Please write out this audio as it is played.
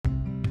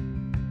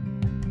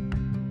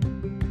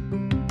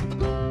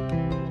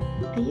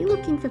you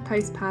looking for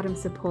postpartum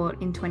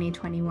support in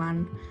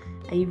 2021?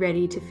 Are you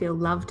ready to feel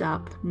loved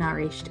up,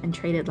 nourished, and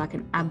treated like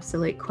an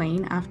absolute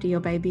queen after your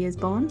baby is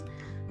born?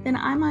 Then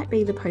I might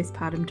be the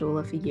postpartum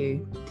doula for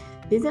you.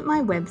 Visit my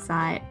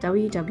website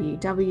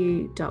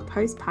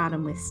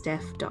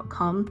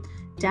www.postpartumwithsteph.com,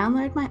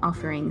 download my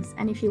offerings,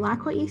 and if you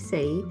like what you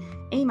see,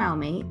 email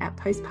me at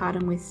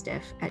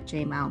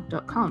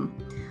postpartumwithsteph@gmail.com.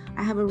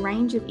 I have a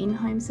range of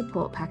in-home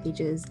support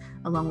packages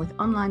along with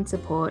online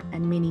support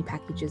and mini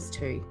packages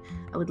too.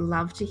 I would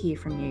love to hear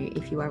from you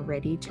if you are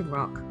ready to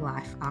rock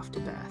life after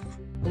birth.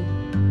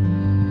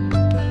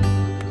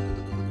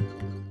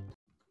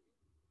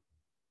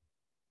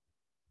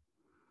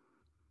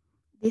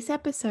 This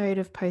episode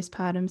of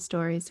Postpartum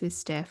Stories with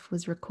Steph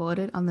was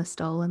recorded on the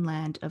stolen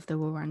land of the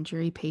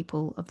Wurundjeri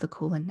people of the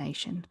Kulin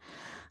Nation.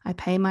 I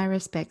pay my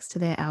respects to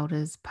their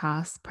elders,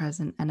 past,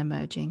 present, and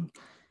emerging.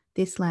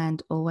 This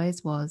land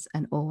always was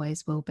and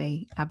always will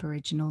be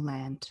Aboriginal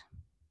land.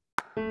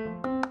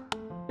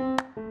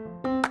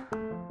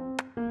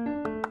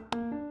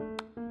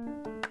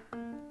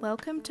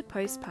 Welcome to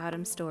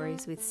Postpartum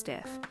Stories with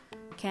Steph.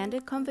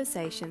 Candid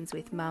conversations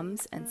with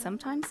mums and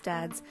sometimes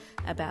dads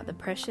about the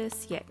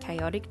precious yet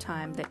chaotic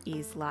time that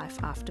is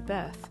life after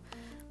birth.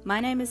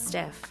 My name is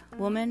Steph,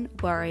 woman,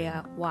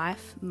 warrior,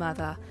 wife,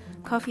 mother,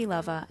 coffee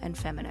lover, and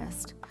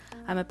feminist.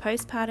 I'm a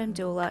postpartum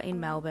doula in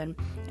Melbourne,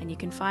 and you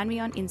can find me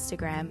on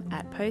Instagram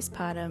at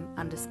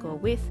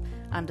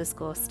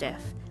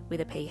postpartum_with_Steph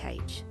with a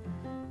PH.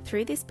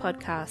 Through this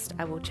podcast,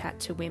 I will chat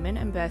to women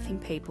and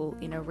birthing people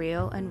in a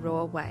real and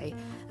raw way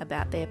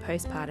about their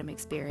postpartum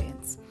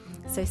experience.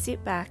 So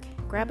sit back,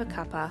 grab a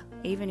cuppa,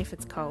 even if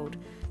it's cold,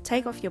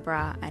 take off your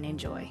bra and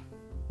enjoy.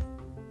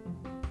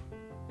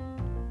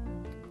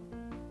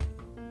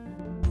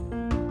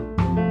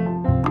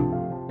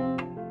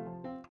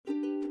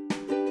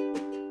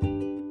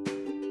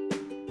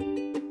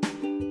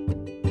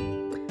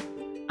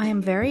 I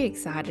am very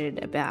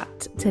excited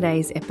about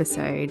today's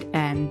episode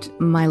and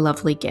my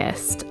lovely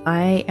guest.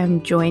 I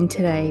am joined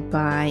today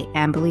by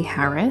Amberly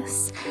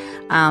Harris.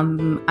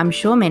 I'm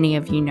sure many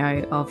of you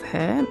know of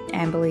her.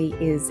 Amberly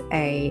is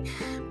a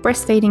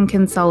breastfeeding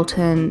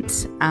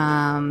consultant.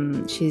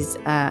 She's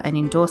an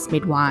endorsed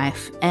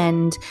midwife,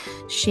 and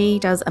she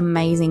does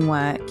amazing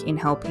work in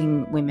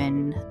helping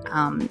women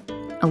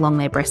along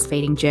their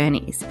breastfeeding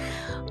journeys.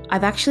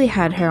 I've actually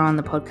had her on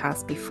the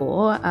podcast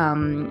before.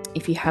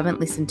 If you haven't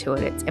listened to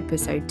it, it's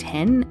episode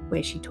 10,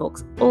 where she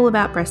talks all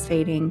about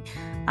breastfeeding,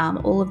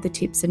 all of the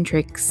tips and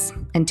tricks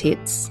and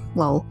tits,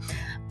 lol.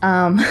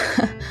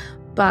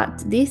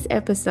 But this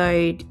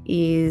episode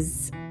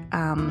is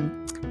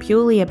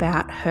purely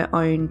about her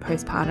own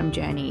postpartum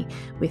journey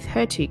with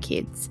her two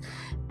kids.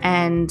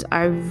 And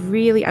I've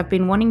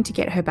been wanting to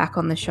get her back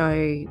on the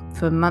show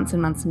for months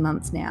and months and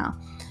months now.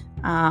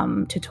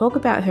 To talk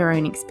about her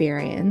own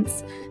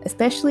experience,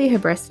 especially her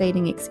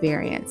breastfeeding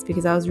experience,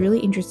 because I was really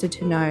interested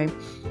to know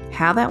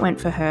how that went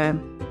for her,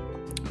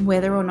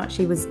 whether or not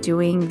she was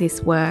doing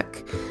this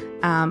work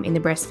in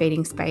the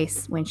breastfeeding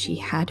space when she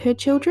had her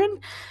children.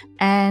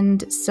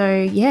 And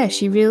so, yeah,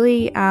 she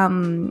really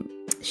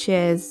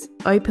shares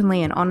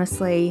openly and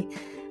honestly,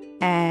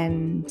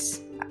 and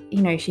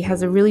she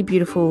has a really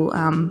beautiful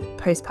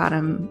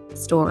postpartum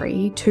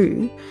story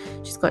too.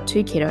 She's got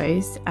two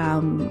kiddos,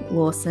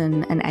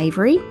 Lawson and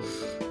Avery.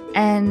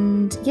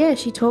 And yeah,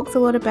 she talks a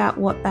lot about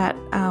what that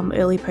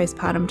early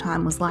postpartum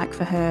time was like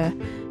for her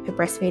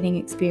breastfeeding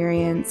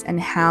experience, and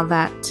how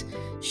that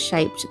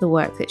shaped the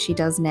work that she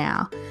does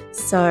now.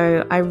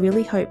 So I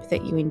really hope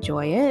that you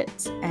enjoy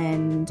it,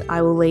 and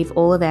I will leave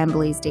all of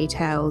Amberly's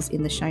details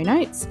in the show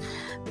notes.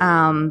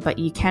 But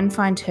you can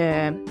find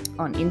her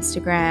on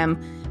Instagram.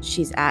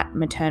 She's at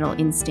Maternal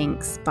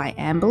Instincts by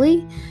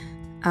Amberly.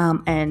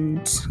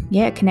 And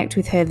yeah, connect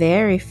with her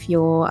there if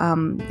you're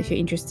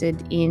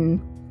interested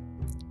in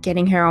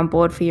getting her on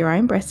board for your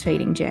own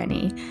breastfeeding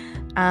journey.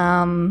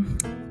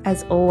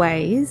 As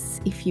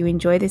always, if you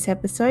enjoy this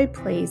episode,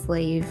 please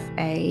leave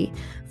a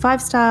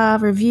 5-star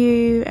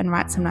review and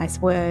write some nice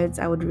words.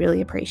 I would really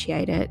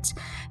appreciate it.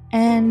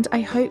 And I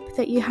hope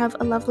that you have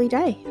a lovely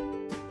day.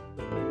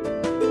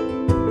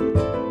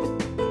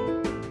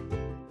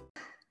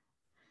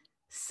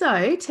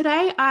 So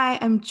today I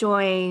am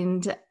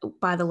joined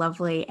by the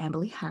lovely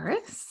Amberly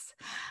Harris,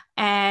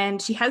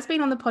 and she has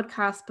been on the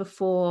podcast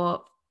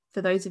before.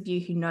 For those of you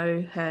who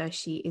know her,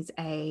 she is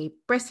a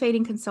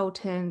breastfeeding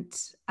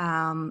consultant.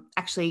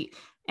 Actually,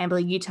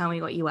 Amberly, you tell me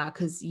what you are,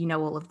 because you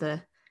know all of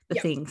the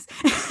things.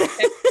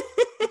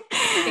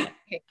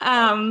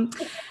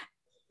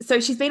 So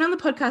she's been on the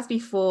podcast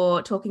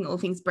before talking all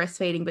things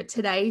breastfeeding, but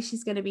today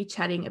she's going to be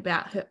chatting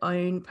about her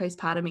own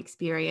postpartum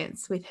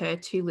experience with her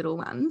two little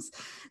ones.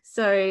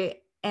 So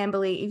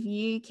Amberly, if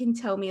you can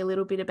tell me a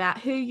little bit about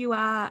who you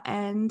are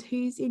and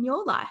who's in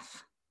your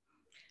life.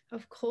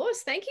 Of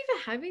course. Thank you for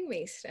having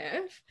me,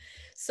 Steph.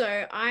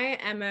 So I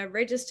am a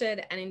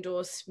registered and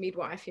endorsed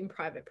midwife in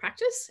private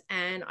practice,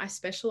 and I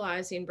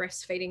specialise in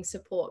breastfeeding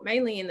support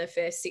mainly in the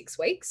first 6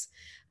 weeks,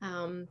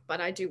 but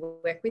I do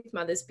work with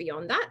mothers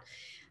beyond that.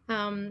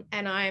 And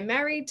I'm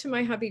married to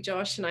my hubby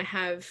Josh, and I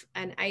have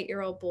an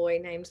 8-year-old boy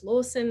named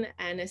Lawson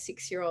and a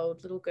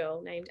 6-year-old little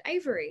girl named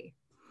Avery.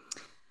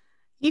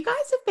 You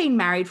guys have been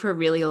married for a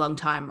really long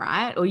time,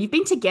 right? Or you've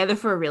been together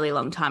for a really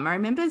long time. I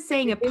remember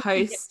seeing a We've been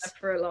together post.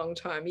 for a long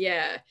time,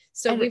 yeah.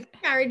 So And we've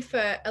been married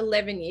for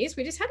 11 years.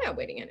 We just had our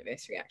wedding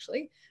anniversary,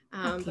 actually.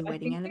 happy But I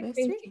wedding think we've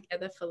been anniversary.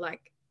 together for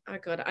like, oh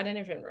God, I don't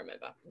even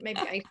remember. Maybe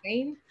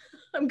 18,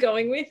 I'm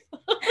going with.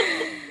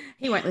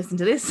 He won't listen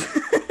to this.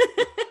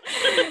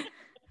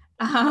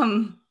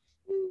 um,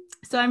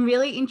 so I'm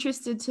really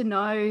interested to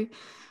know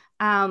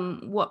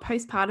what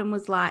postpartum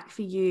was like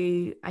for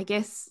you, I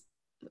guess,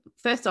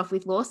 first off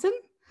with Lawson.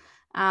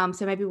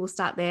 So maybe we'll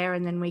start there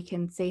and then we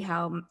can see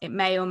how it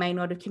may or may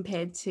not have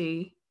compared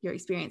to your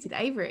experience with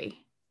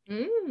Avery.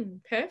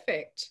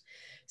 Perfect.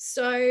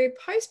 So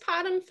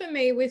postpartum for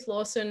me with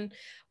Lawson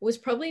was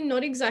probably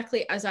not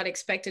exactly as I'd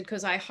expected,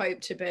 because I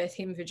hoped to birth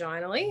him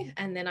vaginally,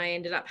 and then I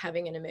ended up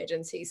having an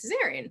emergency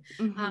cesarean.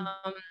 Mm-hmm.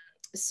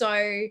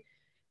 So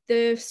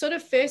the sort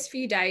of first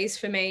few days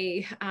for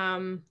me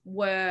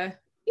were,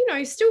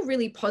 still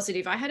really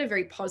positive. I had a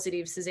very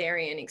positive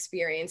cesarean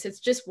experience. It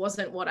just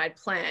wasn't what I'd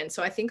planned.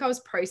 So I think I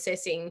was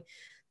processing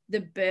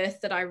the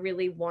birth that I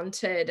really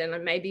wanted, and I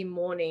may be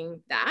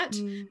mourning that.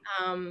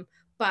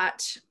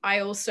 But I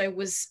also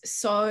was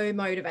so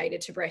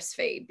motivated to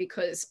breastfeed,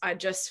 because I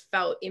just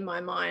felt in my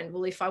mind,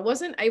 well, if I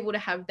wasn't able to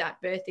have that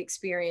birth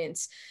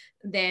experience,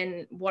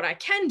 then what I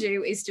can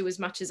do is do as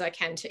much as I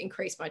can to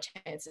increase my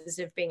chances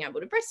of being able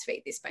to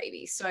breastfeed this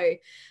baby. So,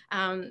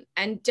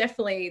 and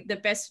definitely the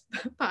best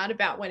part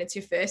about when it's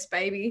your first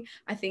baby,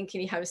 I think,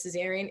 and you have a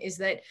cesarean, is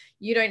that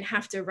you don't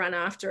have to run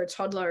after a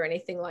toddler or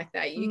anything like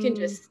that. You can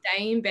just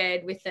stay in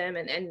bed with them.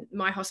 And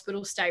my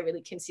hospital stay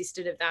really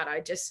consisted of that.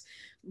 I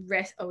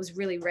was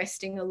really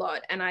resting a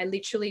lot, and I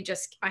literally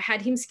I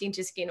had him skin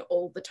to skin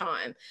all the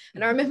time.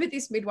 And I remember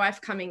this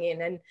midwife coming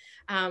in, and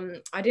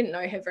I didn't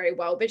know her very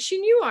well, but she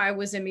knew I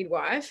was a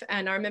midwife.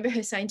 And I remember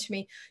her saying to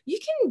me, "You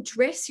can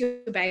dress your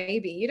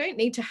baby. You don't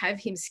need to have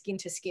him skin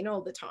to skin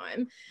all the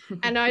time."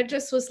 And I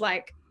just was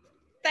like,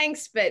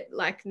 thanks, but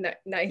like, no,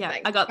 Yeah,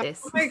 thanks. I got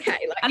this. Okay.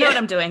 Like, I know what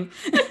I'm doing.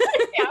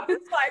 yeah,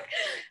 it's like,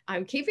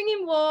 I'm keeping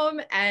him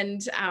warm,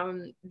 and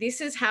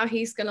this is how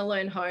he's going to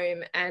learn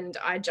home. And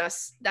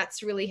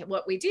that's really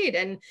what we did.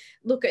 And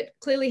look, it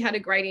clearly had a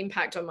great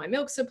impact on my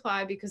milk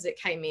supply, because it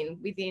came in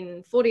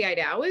within 48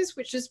 hours,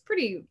 which is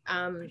pretty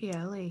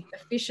early.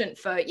 efficient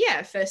for,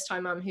 first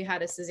time mum who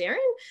had a cesarean.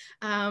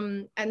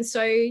 And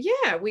so,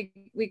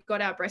 we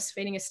got our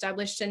breastfeeding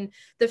established. And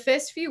the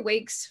first few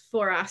weeks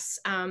for us,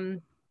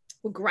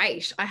 were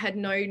great. I had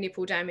no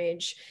nipple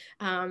damage.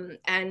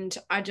 And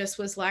I just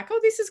was like, oh,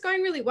 this is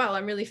going really well.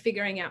 I'm really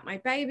figuring out my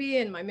baby,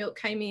 and my milk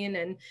came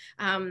in,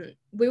 and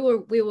we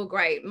were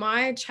great.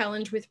 My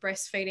challenge with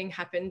breastfeeding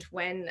happened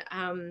when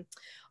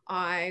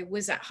I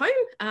was at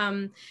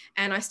home,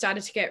 and I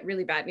started to get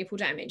really bad nipple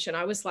damage. And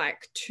I was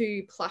like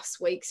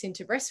 2+ weeks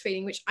into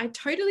breastfeeding, which I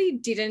totally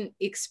didn't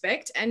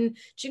expect. And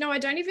I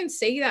don't even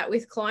see that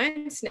with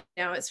clients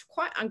now. It's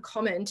quite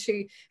uncommon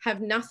to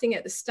have nothing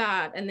at the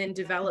start and then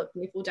develop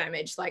nipple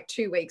damage like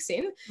 2 weeks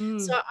in.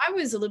 So I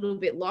was a little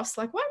bit lost,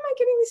 like, why am I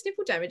getting this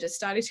nipple damage? It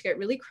started to get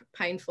really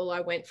painful. I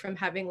went from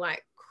having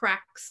like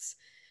cracks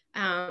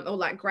or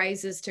like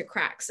grazes to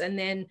cracks. And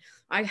then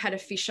I had a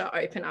fissure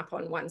open up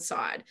on one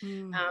side,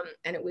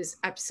 and it was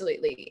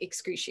absolutely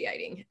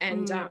excruciating.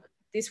 And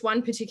this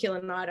one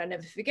particular night, I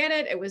never forget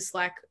it. It was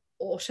like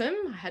autumn.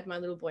 I had my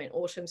little boy in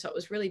autumn, so it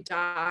was really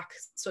dark,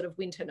 sort of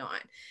winter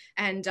night.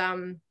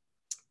 And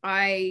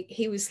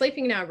he was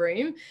sleeping in our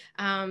room.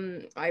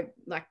 I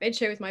like bed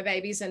share with my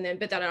babies,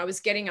 but then I was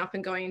getting up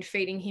and going and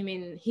feeding him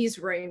in his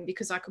room,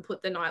 because I could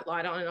put the night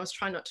light on, and I was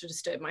trying not to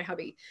disturb my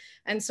hubby.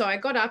 And so I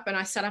got up and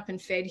I sat up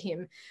and fed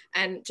him,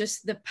 and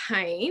just the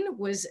pain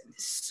was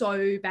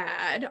so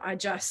bad.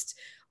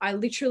 I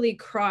literally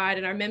cried.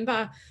 And I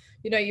remember,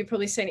 you've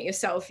probably seen it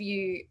yourself.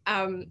 You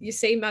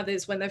see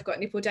mothers when they've got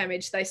nipple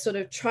damage, they sort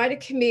of try to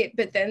commit,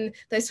 but then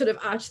they sort of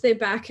arch their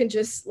back and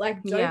just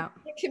like don't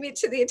commit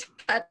to the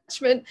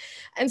attachment.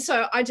 And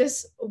so I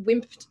just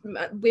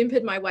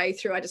whimpered my way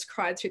through. I just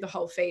cried through the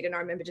whole feed. And I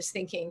remember just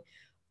thinking,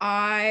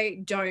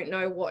 I don't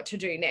know what to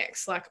do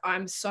next. Like,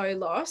 I'm so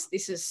lost.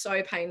 This is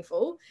so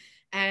painful.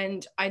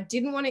 And I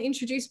didn't want to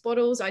introduce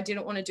bottles. I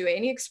didn't want to do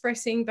any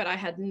expressing, but I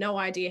had no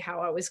idea how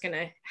I was going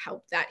to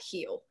help that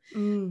heal.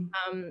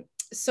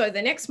 So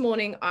the next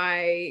morning,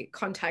 I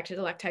contacted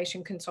a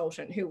lactation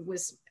consultant who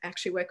was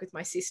actually work with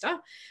my sister.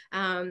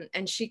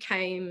 And she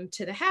came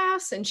to the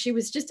house, and she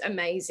was just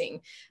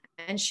amazing.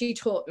 And she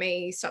taught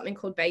me something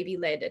called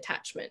baby-led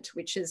attachment,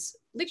 which is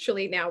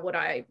literally now what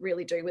I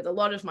really do with a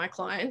lot of my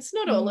clients.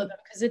 Not all of them,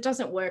 because it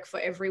doesn't work for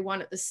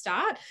everyone at the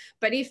start.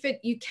 But if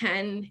you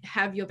can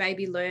have your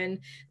baby learn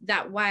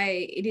that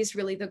way, it is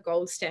really the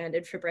gold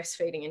standard for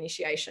breastfeeding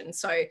initiation.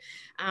 So,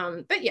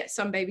 but yeah,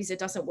 some babies it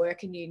doesn't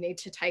work, and you need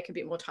to take a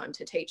bit more time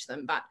to teach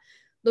them. But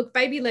Look,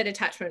 baby-led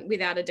attachment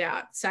without a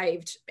doubt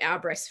saved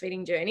our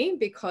breastfeeding journey,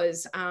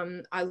 because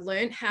I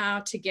learned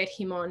how to get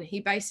him on. He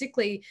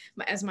basically,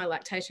 as my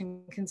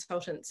lactation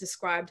consultant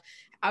described,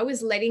 I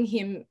was letting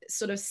him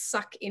sort of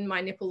suck in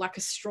my nipple like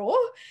a straw.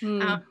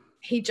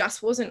 He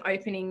just wasn't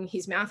opening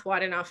his mouth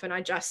wide enough. And I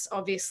just,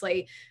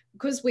 obviously,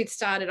 because we'd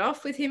started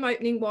off with him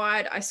opening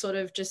wide, I sort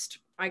of just,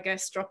 I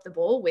guess, dropped the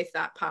ball with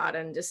that part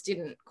and just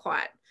didn't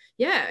quite,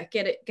 get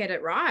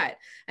it right.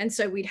 And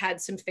so we'd had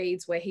some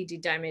feeds where he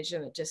did damage,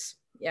 and it just,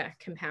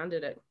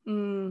 compounded it.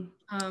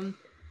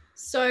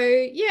 So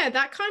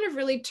that kind of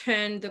really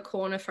turned the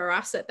corner for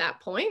us at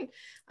that point.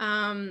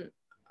 Do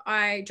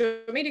you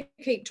want me to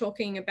keep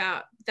talking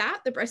about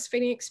that, the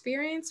breastfeeding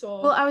experience?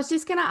 Or? Well, I was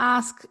just going to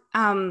ask,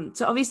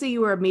 so obviously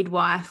you were a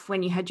midwife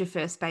when you had your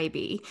first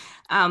baby.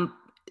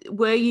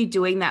 Were you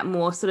doing that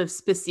more sort of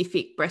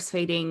specific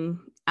breastfeeding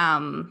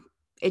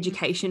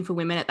education for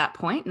women at that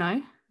point?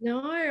 No?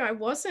 No, I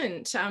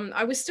wasn't.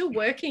 I was still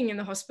working in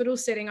the hospital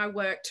setting. I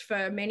worked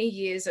for many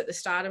years at the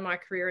start of my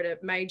career at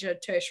a major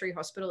tertiary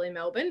hospital in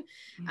Melbourne.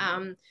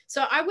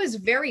 So I was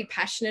very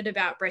passionate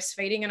about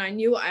breastfeeding, and I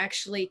knew I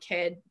actually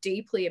cared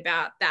deeply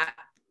about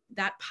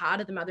that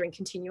part of the mothering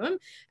continuum,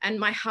 and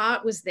my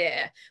heart was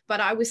there, but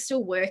I was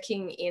still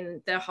working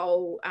in the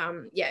whole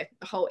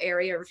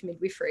area of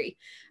midwifery.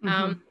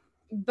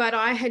 But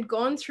I had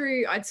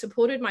I'd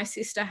supported my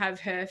sister have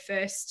her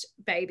first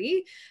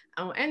baby,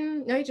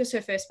 just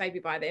her first baby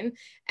by then.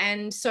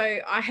 And so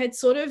I had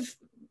sort of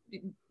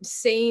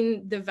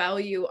seen the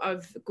value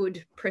of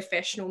good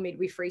professional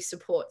midwifery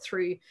support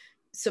through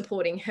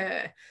supporting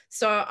her.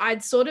 So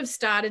I'd sort of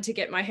started to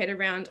get my head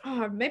around,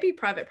 maybe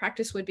private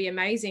practice would be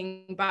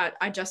amazing, but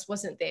I just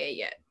wasn't there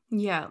yet.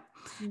 Yeah.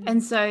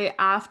 And so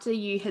after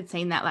you had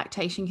seen that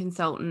lactation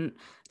consultant,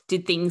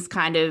 did things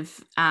kind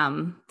of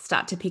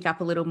start to pick up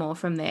a little more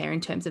from there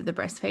in terms of the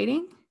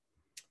breastfeeding?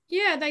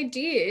 Yeah, they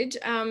did.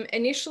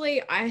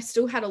 Initially, I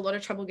still had a lot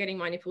of trouble getting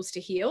my nipples to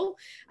heal.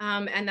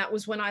 And that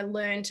was when I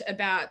learned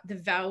about the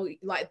value,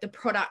 like the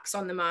products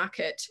on the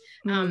market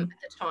at the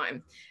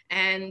time.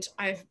 And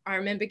I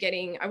remember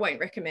I won't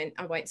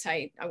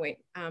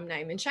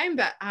name and shame,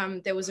 but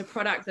there was a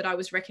product that I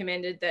was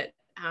recommended that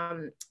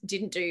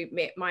didn't do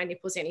my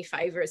nipples any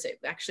favors. It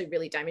actually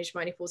really damaged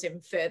my nipples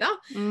even further.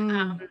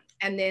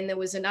 And then there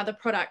was another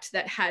product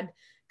that had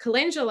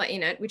calendula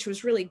in it, which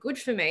was really good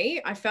for me.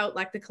 I felt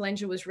like the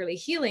calendula was really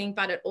healing,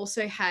 but it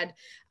also had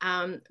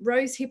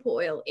rose hip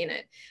oil in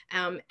it.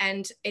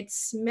 And it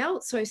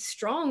smelled so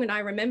strong. And I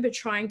remember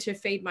trying to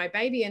feed my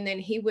baby, and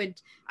then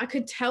I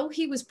could tell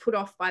he was put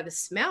off by the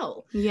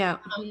smell. Yeah.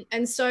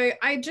 And so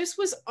I just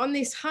was on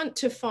this hunt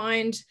to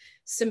find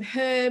some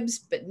herbs,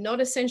 but not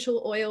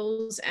essential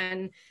oils.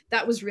 And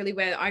that was really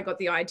where I got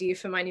the idea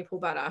for my nipple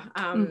butter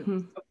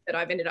that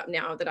I've ended up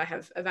now that I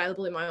have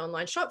available in my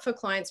online shop for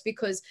clients,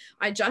 because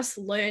I just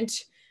learned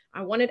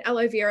I wanted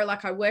aloe vera.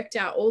 Like, I worked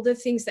out all the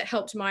things that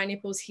helped my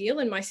nipples heal,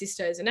 and my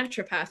sister is a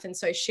naturopath. And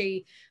so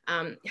she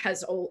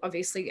has all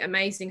obviously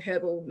amazing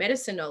herbal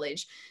medicine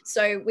knowledge.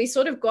 So we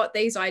sort of got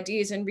these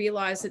ideas and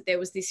realized that there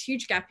was this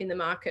huge gap in the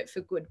market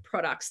for good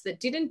products that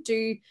didn't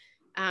do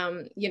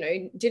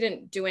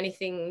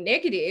anything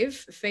negative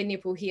for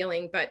nipple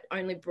healing, but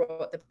only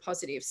brought the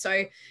positive.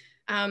 So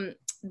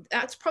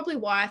that's probably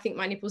why I think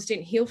my nipples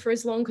didn't heal for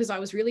as long, because I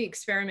was really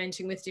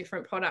experimenting with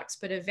different products.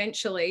 But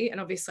eventually, and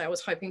obviously I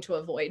was hoping to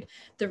avoid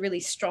the really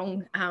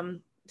strong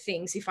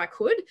things if I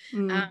could.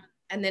 And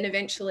then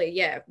eventually,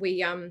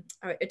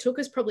 it took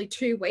us probably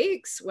 2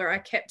 weeks where I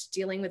kept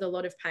dealing with a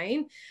lot of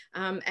pain.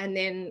 And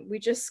then we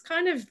just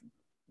kind of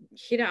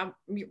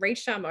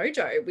reached our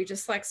mojo. We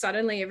just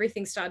suddenly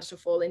everything started to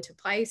fall into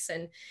place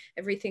and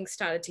everything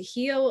started to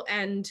heal.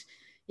 And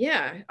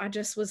I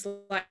just was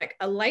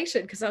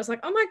elated, because I was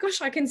like, oh my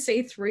gosh, I can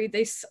see through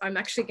this. I'm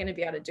actually going to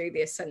be able to do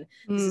this. And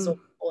this is all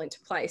fall into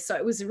place. So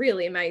it was a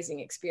really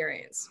amazing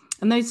experience.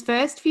 And those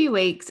first few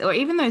weeks, or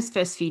even those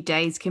first few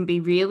days, can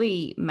be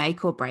really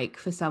make or break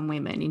for some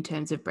women in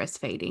terms of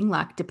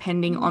breastfeeding,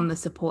 depending on the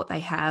support they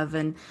have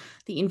and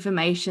the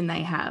information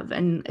they have.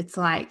 And it's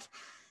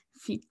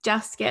if you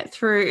just get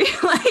through,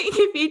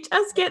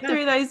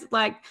 through those,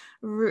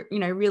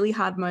 really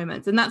hard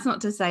moments. And that's not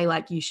to say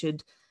you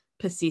should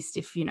persist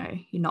if, you're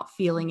not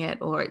feeling it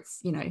or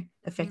it's,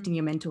 affecting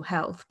your mental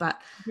health.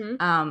 But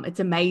it's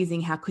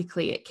amazing how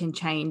quickly it can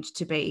change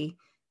to be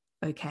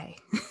okay.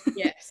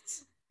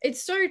 Yes.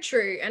 It's so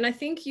true. And I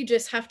think you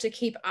just have to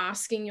keep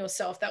asking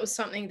yourself. That was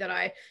something that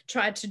I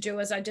tried to do,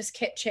 as I just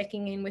kept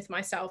checking in with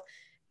myself.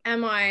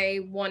 Am I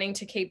wanting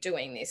to keep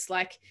doing this?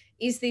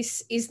 Is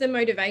the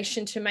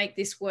motivation to make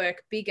this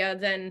work bigger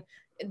than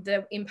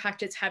the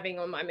impact it's having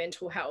on my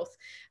mental health?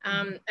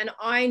 And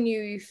I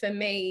knew for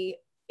me,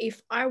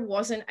 if I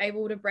wasn't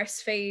able to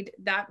breastfeed,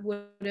 that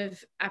would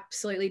have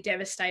absolutely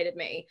devastated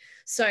me.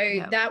 So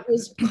that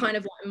was kind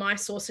of my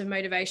source of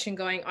motivation,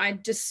 going, I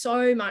just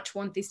so much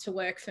want this to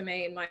work for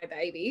me and my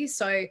baby.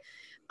 So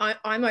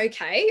I'm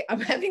okay. I'm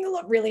having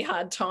a really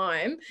hard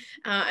time,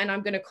 and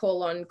I'm going to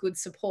call on good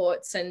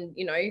supports and,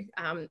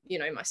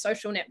 my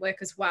social network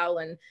as well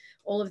and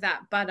all of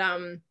that. But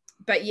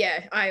but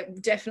yeah, I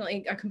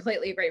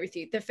completely agree with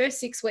you. The first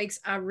 6 weeks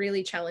are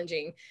really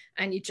challenging,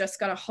 and you just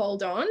got to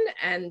hold on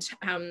and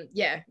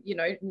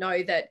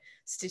know that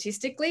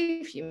statistically,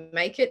 if you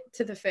make it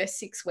to the first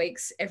 6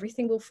 weeks,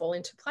 everything will fall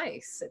into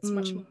place. It's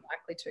much more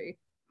likely to.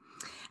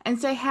 And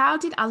so how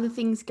did other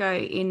things go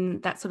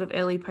in that sort of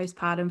early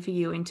postpartum for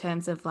you in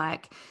terms of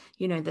like,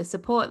 the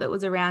support that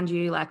was around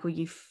you? Like, were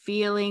you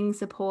feeling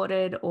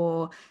supported,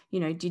 or,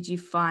 did you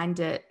find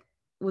it,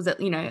 was it,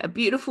 a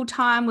beautiful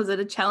time? Was it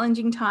a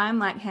challenging time?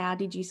 Like, how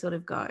did you sort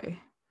of go?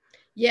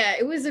 Yeah,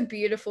 it was a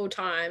beautiful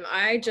time.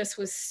 I just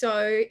was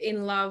so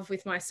in love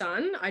with my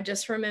son. I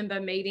just remember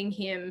meeting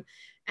him,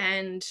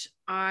 and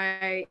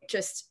my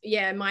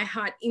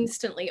heart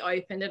instantly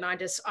opened, and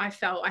I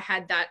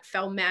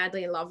fell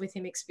madly in love with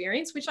him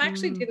experience, which I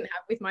actually didn't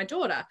have with my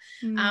daughter,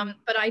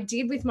 but I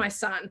did with my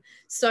son.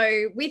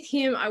 So with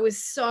him, I was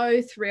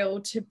so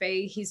thrilled to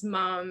be his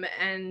mum,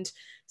 and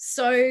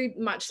so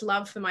much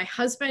love for my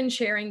husband,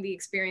 sharing the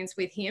experience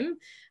with him.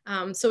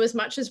 So as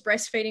much as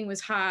breastfeeding was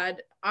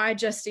hard, I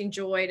just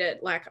enjoyed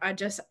it. Like, I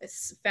just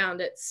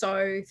found it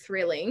so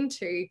thrilling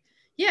to,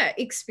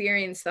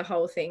 experience the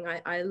whole thing.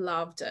 I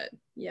loved it.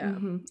 Yeah.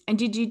 Mm-hmm. And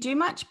did you do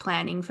much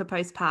planning for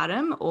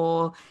postpartum,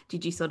 or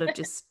did you sort of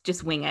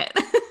just wing it?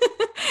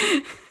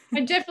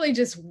 I definitely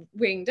just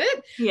winged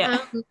it.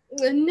 Yeah.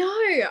 No,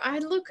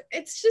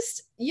 it's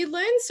just, you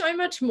learn so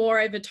much more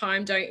over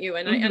time, don't you?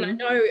 And I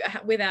know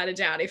without a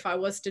doubt, if I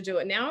was to do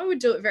it now, I would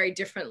do it very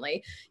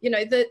differently.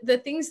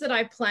 The things that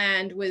I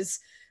planned was,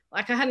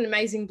 like, I had an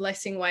amazing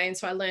blessing way. And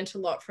so I learned a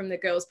lot from the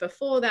girls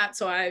before that.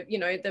 So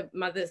the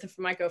mothers of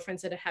my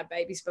girlfriends that had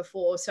babies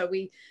before. So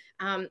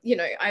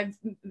I've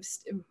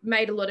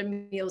made a lot of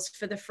meals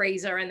for the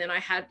freezer. And then I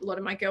had a lot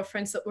of my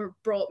girlfriends that were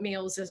brought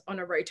meals on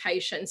a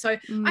rotation. So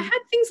I had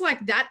things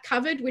like that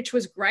covered, which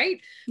was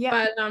great.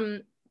 But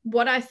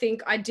what I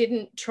think I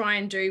didn't try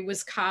and do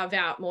was carve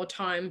out more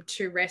time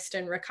to rest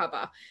and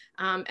recover,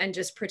 and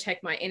just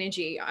protect my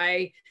energy.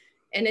 I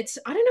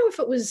don't know if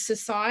it was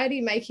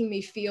society making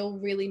me feel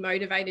really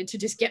motivated to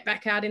just get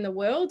back out in the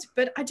world,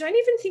 but I don't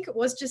even think it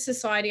was just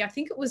society. I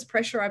think it was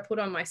pressure I put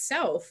on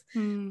myself.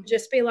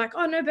 Just be like,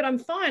 oh no, but I'm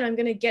fine. I'm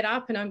going to get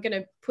up and I'm going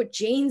to put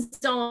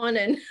jeans on.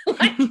 And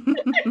like,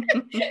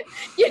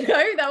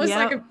 that was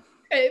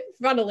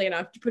funnily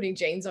enough, putting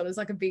jeans on is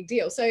like a big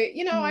deal. So,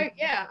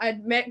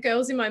 I'd met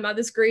girls in my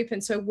mother's group.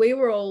 And so we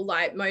were all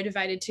like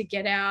motivated to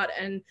get out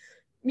and,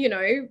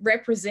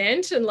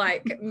 represent and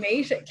like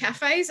meet at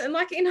cafes. And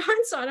like, in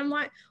hindsight, I'm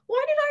like,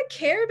 why did I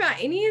care about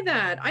any of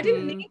that? I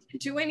didn't need to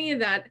do any of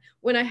that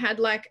when I had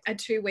like a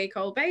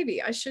 2-week-old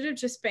baby. I should have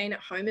just been at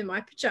home in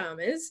my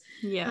pajamas.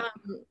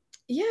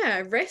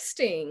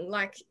 Resting.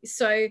 Like,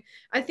 so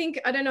I think,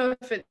 I don't know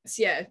if it's,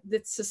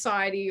 that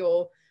society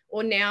or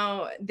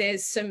now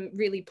there's some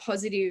really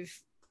positive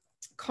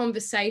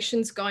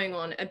conversations going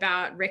on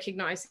about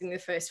recognizing the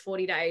first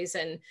 40 days.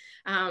 And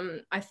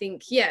I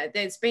think,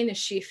 there's been a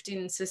shift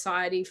in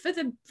society for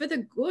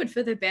the good,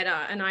 for the better.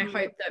 And I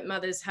hope that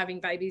mothers having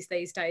babies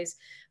these days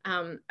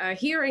are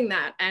hearing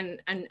that and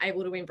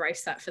able to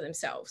embrace that for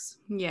themselves.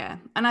 Yeah.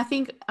 And I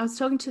think I was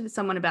talking to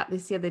someone about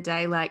this the other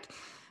day, like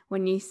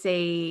when you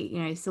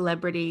see,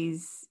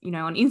 celebrities,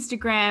 on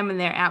Instagram and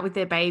they're out with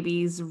their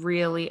babies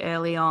really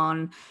early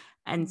on.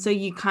 And so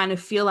you kind of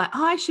feel like,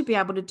 oh, I should be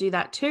able to do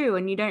that too.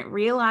 And you don't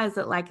realize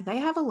that like they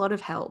have a lot of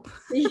help.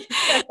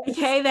 Yes.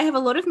 Okay. They have a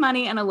lot of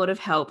money and a lot of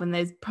help. And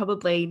there's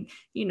probably,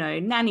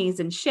 nannies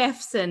and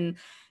chefs and,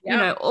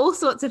 all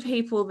sorts of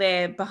people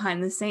there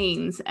behind the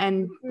scenes.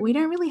 And we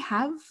don't really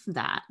have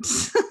that.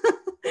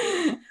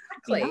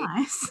 Exactly.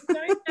 Nice. We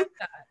don't have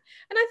that.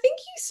 And I think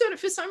you sort of,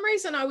 for some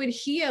reason, I would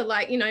hear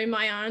like,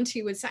 my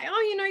auntie would say,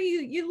 oh,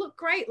 you look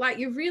great. Like,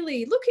 you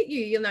really, look at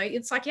you,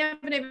 it's like you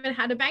haven't even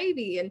had a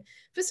baby. And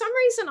for some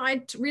reason,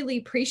 I really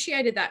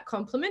appreciated that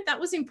compliment. That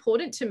was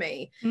important to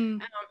me.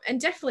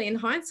 And definitely in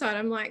hindsight,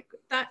 I'm like,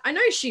 that, I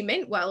know she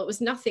meant well. It was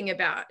nothing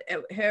about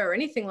her or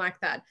anything like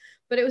that.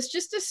 But it was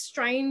just a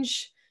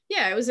strange,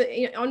 it was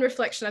on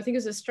reflection, I think it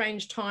was a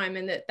strange time,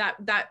 and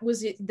that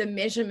was the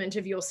measurement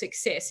of your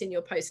success in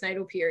your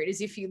postnatal period, is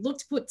if you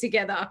looked put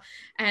together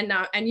and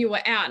you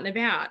were out and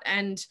about.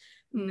 And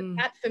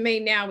that for me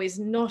now is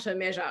not a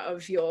measure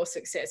of your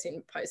success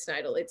in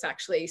postnatal. It's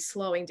actually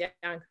slowing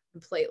down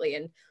completely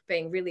and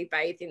being really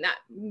bathed in that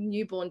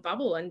newborn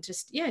bubble, and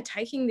just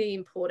taking the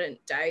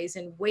important days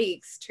and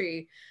weeks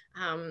to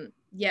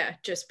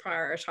just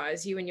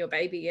prioritize you and your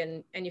baby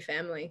and your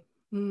family.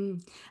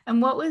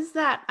 And what was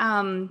that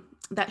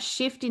that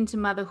shift into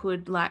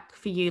motherhood like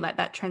for you, like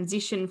that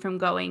transition from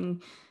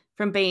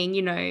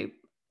being,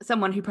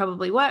 someone who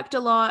probably worked a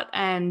lot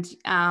and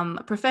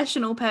a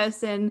professional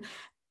person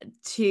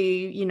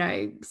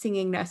to,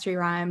 singing nursery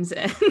rhymes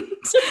and,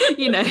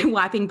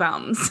 wiping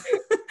bums?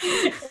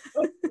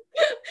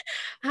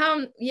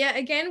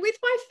 Again, with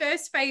my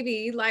first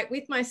baby, like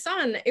with my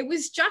son, it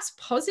was just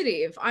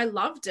positive. I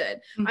loved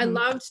it. I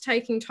loved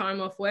taking time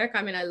off work.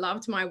 I mean, I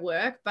loved my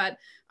work, but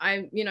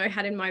I,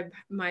 had in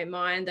my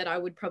mind that I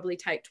would probably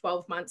take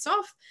 12 months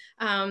off.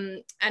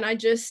 And I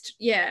just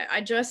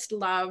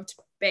loved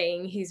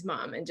being his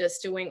mum and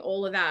just doing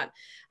all of that,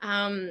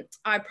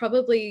 I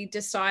probably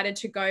decided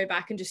to go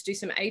back and just do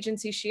some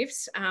agency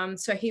shifts.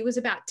 So he was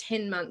about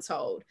 10 months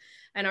old.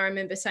 And I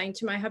remember saying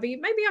to my hubby,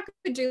 maybe I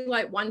could do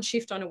like one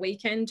shift on a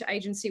weekend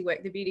agency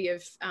work. The beauty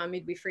of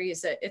midwifery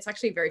is that it's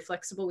actually very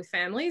flexible with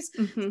families.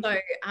 Mm-hmm. So,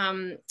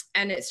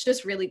 and it's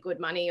just really good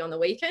money on the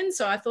weekend.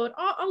 So I thought,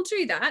 oh, I'll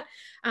do that.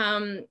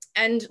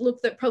 And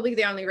look, that probably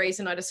the only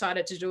reason I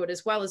decided to do it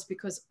as well is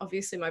because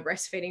obviously my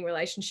breastfeeding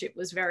relationship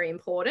was very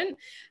important.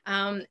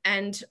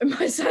 And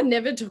my son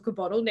never took a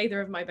bottle. Neither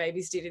of my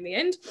babies did in the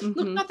end. Mm-hmm.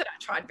 Look, not that I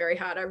tried very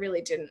hard. I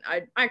really didn't.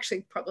 I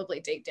actually probably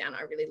deep down,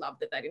 I really loved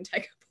that they didn't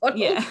take a bottle.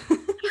 Yeah.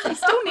 You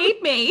still need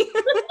me.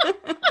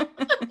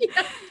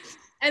 Yeah.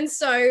 And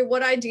so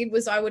what I did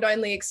was I would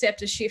only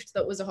accept a shift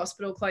that was a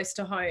hospital close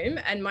to home,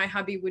 and my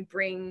hubby would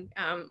bring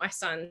my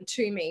son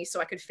to me so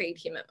I could feed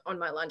him on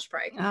my lunch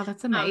break. Oh,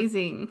 that's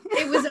amazing.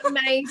 It was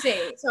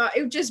amazing. So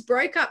it just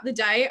broke up the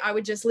day. I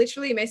would just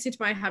literally message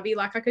my hubby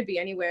like I could be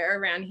anywhere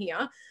around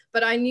here.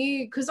 But I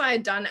knew, because I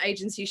had done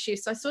agency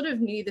shifts, I sort of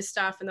knew the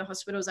staff in the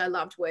hospitals I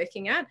loved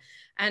working at.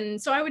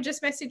 And so I would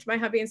just message my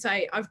hubby and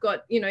say, I've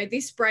got,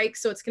 this break,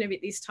 so it's going to be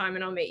at this time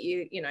and I'll meet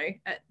you,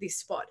 at this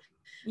spot.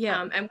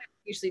 Yeah. And we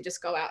usually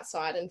just go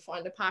outside and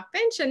find a park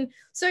bench. And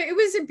so it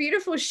was a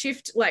beautiful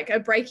shift, like a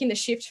break in the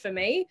shift for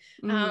me.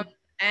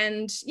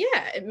 And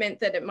yeah, it meant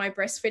that my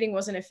breastfeeding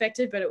wasn't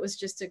affected, but it was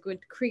just a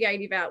good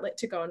creative outlet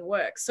to go and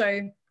work.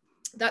 So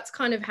that's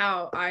kind of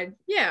how I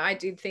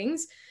did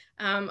things.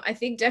 I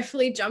think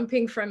definitely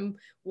jumping from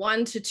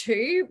 1 to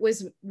 2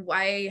 was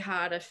way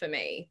harder for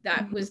me.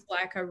 That was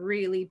like a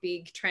really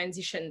big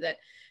transition that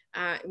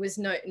it was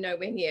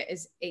nowhere near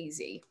as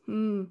easy.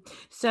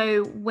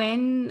 So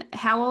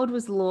how old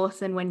was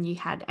Lawson when you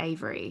had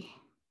Avery?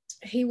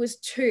 He was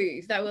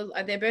 2.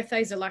 Their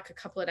birthdays are like a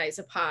couple of days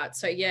apart.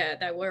 So yeah,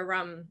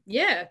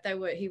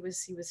 he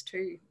was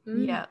 2.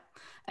 Yeah.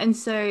 And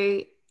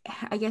so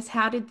I guess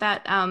how did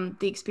that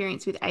the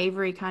experience with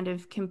Avery kind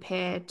of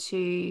compare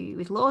to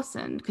with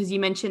Lawson? Because you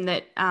mentioned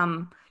that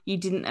you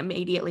didn't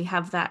immediately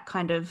have that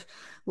kind of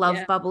love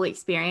bubble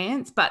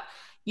experience, but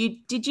you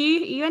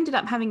ended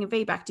up having a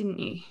VBAC, didn't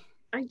you?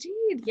 I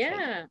did,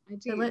 yeah. I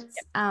did. So let's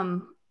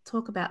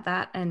talk about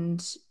that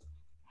and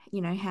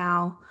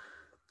how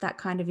that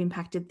kind of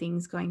impacted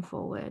things going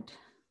forward.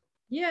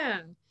 Yeah.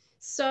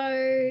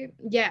 So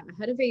yeah, I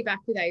had a VBAC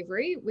with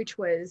Avery, which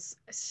was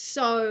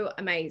so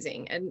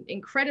amazing, an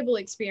incredible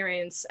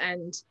experience,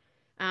 and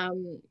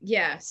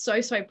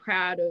so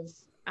proud of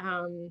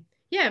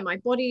my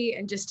body,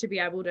 and just to be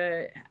able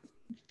to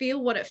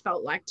feel what it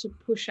felt like to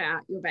push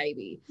out your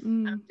baby.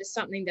 Just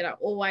something that I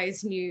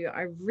always knew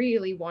I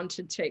really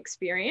wanted to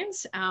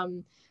experience,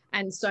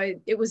 and so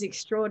it was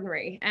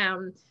extraordinary.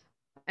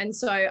 And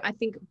so I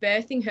think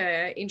birthing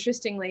her,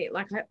 interestingly,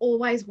 like I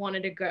always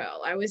wanted a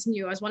girl. I always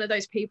knew I was one of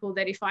those people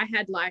that if I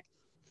had like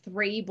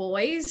 3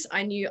 boys,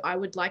 I knew I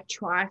would like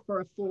try for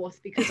a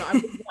 4th, because I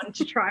would want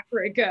to try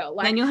for a girl.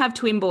 Like, then you'll have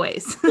twin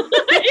boys.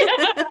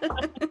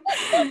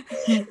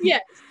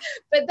 Yes,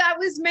 but that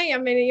was me. I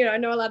mean, I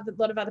know a lot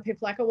of other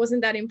people, like, it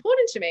wasn't that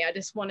important to me. I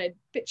just wanted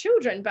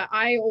children, but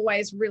I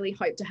always really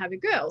hoped to have a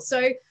girl.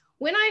 So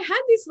when I had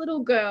this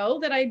little girl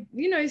that I,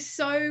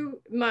 so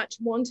much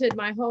wanted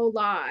my whole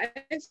life,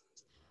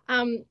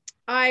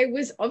 I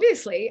was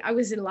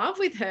in love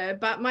with her,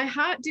 but my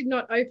heart did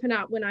not open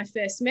up when I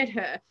first met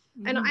her.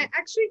 And I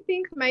actually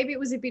think maybe it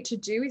was a bit to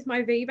do with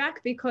my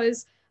VBAC,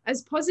 because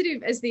as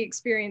positive as the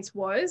experience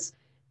was,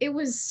 it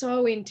was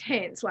so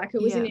intense. Like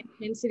it was an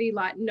intensity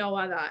like no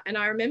other. And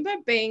I remember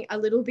being a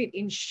little bit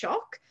in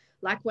shock,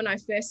 like when I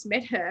first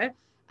met her.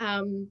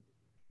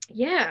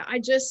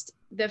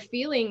 The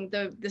feeling,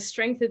 the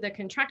strength of the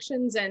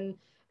contractions, and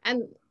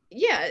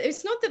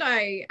it's not that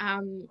I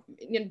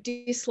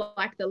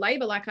disliked the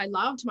labor. Like I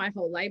loved my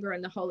whole labor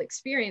and the whole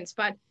experience,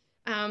 but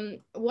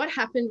what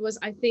happened was,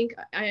 I think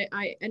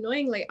I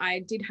annoyingly, I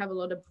did have a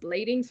lot of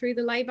bleeding through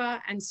the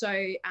labor, and so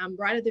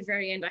right at the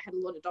very end I had a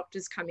lot of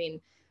doctors come in,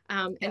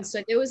 and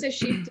so there was a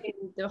shift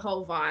in the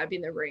whole vibe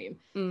in the room.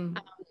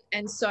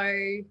 And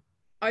so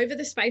over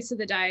the space of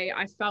the day,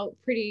 I felt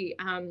pretty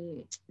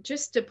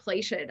just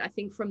depleted, I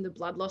think, from the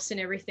blood loss and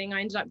everything.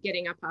 I ended up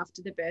getting up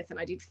after the birth and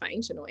I did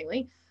faint,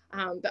 annoyingly.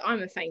 But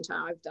I'm a fainter.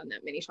 I've done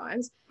that many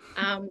times.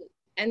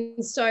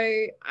 And so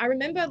I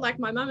remember, like,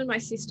 my mum and my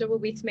sister were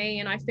with me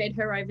and I fed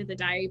her over the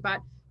day.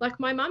 But, like,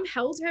 my mum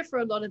held her for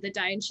a lot of the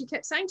day, and she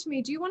kept saying to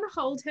me, do you want to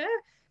hold her?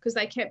 Because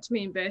they kept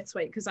me in birth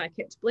suite because I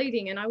kept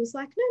bleeding. And I was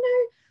like,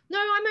 no,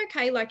 I'm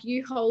okay. Like,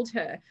 you hold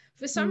her.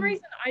 For some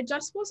reason, I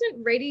just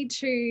wasn't ready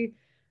to...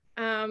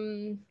 I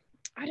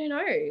don't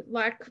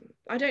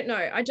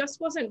know. I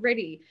just wasn't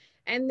ready.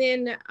 And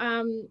then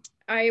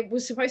I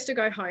was supposed to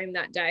go home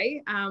that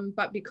day,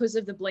 but because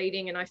of the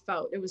bleeding, and I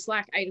felt it was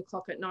like 8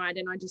 o'clock at night,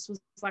 and I just was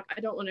like, I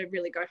don't want to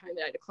really go home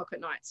at 8 o'clock at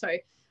night. So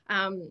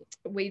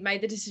we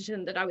made the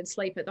decision that I would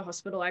sleep at the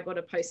hospital. I got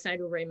a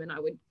postnatal room and I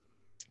would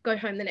go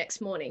home the next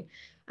morning.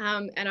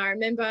 And I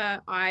remember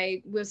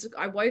I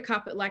woke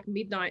up at like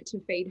midnight to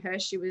feed her.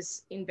 She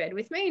was in bed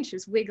with me and she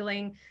was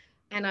wiggling.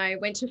 and I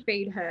went to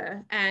feed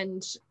her,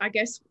 and I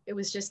guess it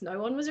was just no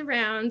one was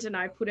around, and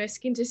I put her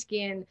skin to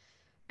skin,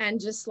 and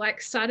just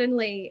like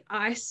suddenly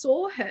I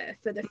saw her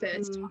for the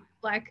first time.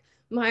 Like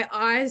my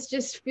eyes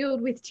just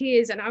filled with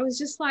tears, and I was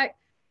just like,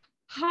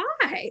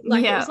 hi.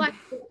 Like it Yeah. was like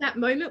that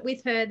moment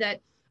with her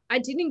that I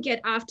didn't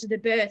get after the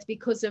birth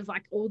because of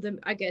like all the,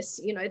 I guess,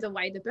 you know, the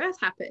way the birth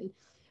happened.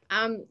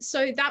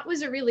 So that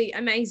was a really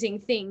amazing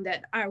thing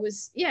that I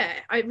was, yeah,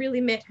 I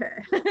really met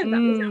her. That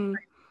was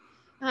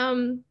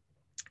um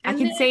I and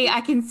can then see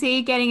I can see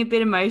you getting a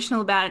bit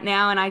emotional about it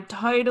now, and I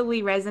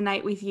totally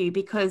resonate with you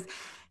because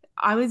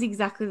I was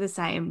exactly the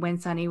same when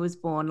Sunny was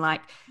born.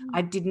 Like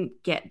I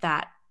didn't get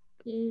that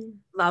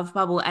love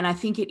bubble, and I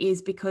think it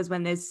is because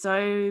when there's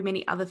so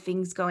many other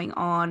things going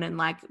on and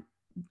like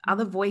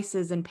other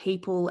voices and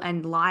people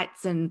and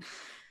lights and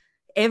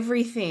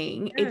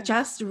everything, yeah. it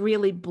just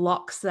really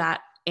blocks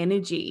that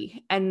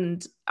energy.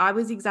 And I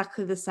was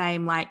exactly the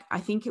same. Like I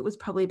think it was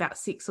probably about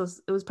 6 or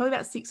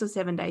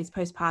 7 days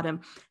postpartum,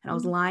 and I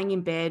was lying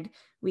in bed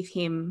with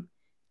him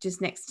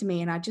just next to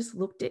me, and I just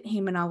looked at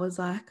him and I was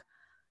like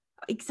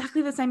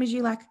exactly the same as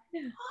you, like,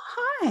 oh,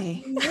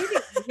 hi.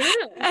 Yeah.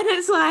 And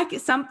it's like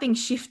something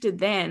shifted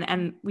then,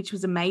 and which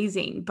was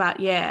amazing.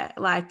 But yeah,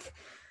 like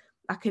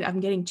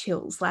I'm getting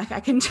chills. Like I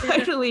can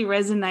totally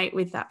resonate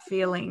with that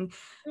feeling.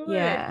 Good.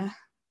 Yeah.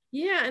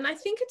 Yeah, and I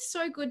think it's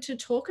so good to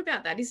talk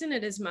about that, isn't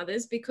it, as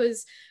mothers?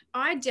 Because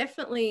I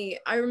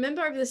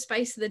remember over the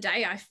space of the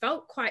day, I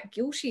felt quite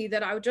guilty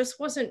that I just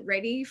wasn't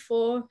ready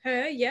for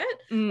her yet.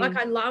 Like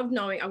I loved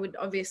knowing I would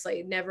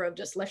obviously never have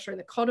just left her in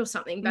the cot or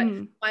something, but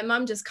my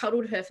mum just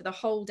cuddled her for the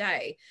whole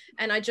day.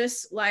 And I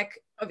just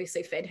like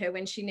obviously fed her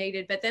when she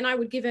needed, but then I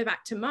would give her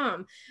back to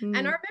mum. And I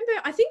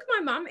remember, I think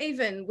my mum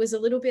even was a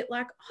little bit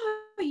like,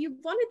 oh, you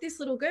wanted this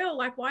little girl,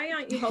 like why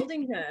aren't you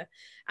holding her?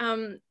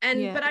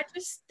 But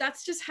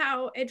that's just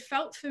how it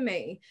felt for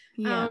me.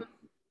 Yeah.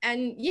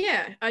 And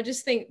yeah, I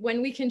just think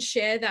when we can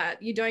share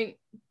that, you don't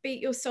beat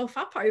yourself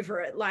up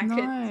over it. Like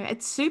No,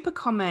 it's super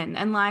common.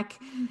 And like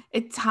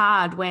it's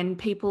hard when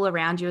people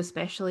around you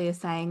especially are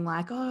saying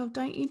like, oh,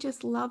 don't you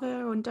just love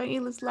her, or don't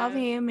you just love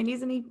him, and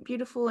isn't he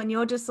beautiful? And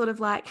you're just sort of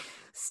like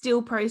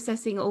still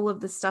processing all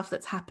of the stuff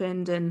that's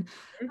happened. And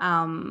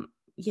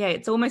yeah,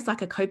 it's almost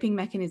like a coping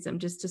mechanism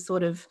just to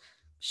sort of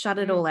shut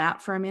it all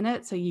out for a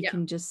minute so you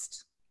can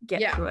just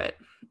get through it.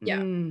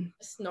 Yeah.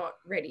 It's not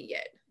ready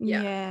yet.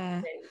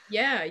 Yeah.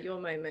 Yeah, your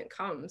moment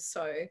comes.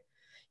 So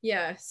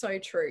yeah, so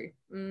true.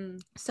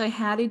 So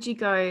how did you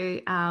go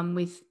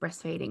with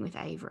breastfeeding with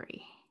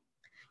Avery?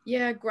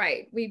 Yeah,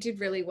 great. We did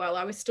really well.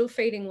 I was still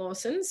feeding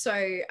Lawson.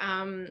 So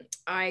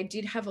I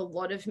did have a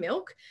lot of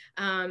milk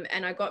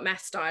and I got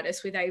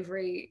mastitis with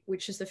Avery,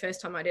 which is the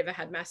first time I'd ever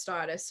had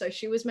mastitis. So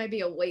she was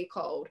maybe a week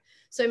old.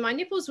 So my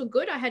nipples were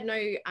good. I had no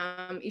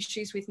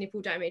issues with nipple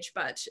damage,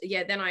 but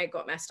yeah, then I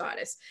got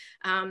mastitis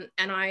and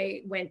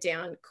I went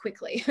down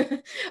quickly.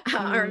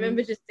 I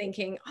remember just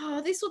thinking,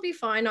 oh, this will be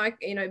fine.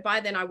 By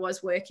then I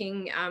was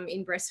working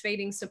in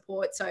breastfeeding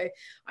support. So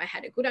I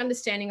had a good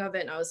understanding of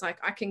it. And I was like,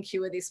 I can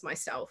cure this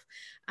myself.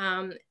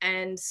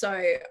 And so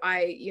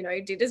I,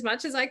 did as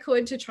much as I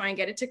could to try and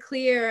get it to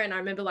clear. And I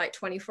remember like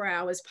 24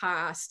 hours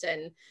passed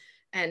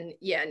and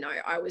yeah, no,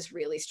 I was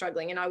really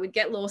struggling. And I would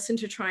get Lawson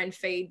to try and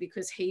feed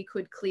because he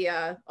could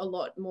clear a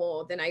lot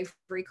more than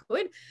Avery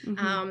could.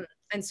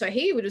 And so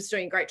he was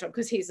doing a great job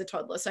because he's a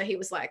toddler. So he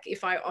was like,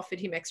 if I offered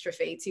him extra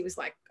feeds, he was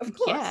like, of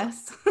course,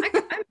 yes.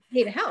 I'm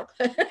here to help.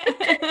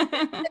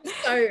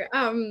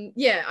 So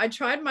yeah, I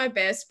tried my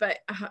best, but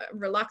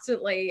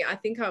reluctantly, I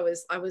think I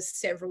was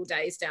several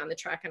days down the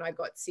track and I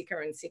got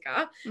sicker and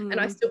sicker. And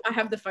I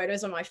have the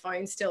photos on my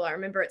phone still. I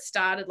remember it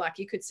started like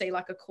you could see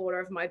like a quarter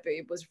of my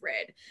boob was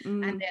red.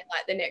 And then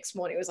like the next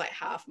morning it was like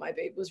half my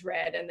boob was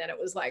red. And then it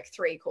was like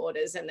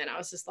 3/4. And then I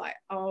was just like,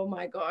 oh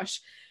my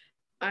gosh,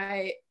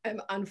 I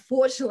am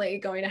unfortunately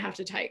going to have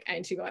to take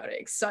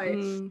antibiotics.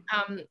 So,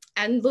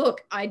 and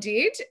look, I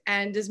did.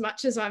 And as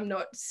much as I'm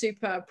not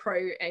super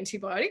pro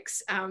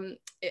antibiotics, there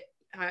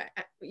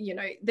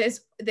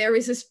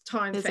is a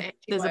time for antibiotics.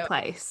 There's a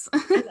place.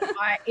 And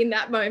I, in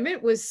that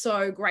moment, was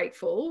so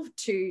grateful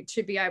to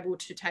be able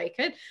to take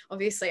it.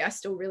 Obviously, I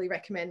still really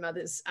recommend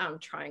mothers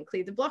try and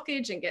clear the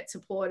blockage and get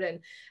support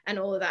and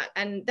all of that.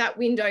 And that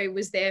window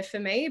was there for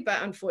me,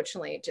 but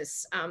unfortunately, it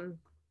just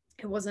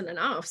it wasn't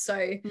enough.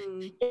 So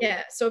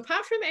yeah, so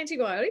apart from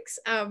antibiotics,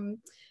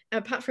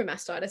 apart from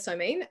mastitis,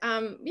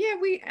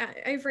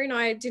 Avery and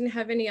I didn't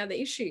have any other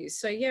issues.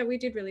 So yeah, we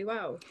did really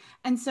well.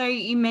 And so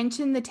you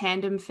mentioned the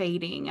tandem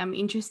feeding. I'm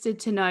interested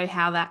to know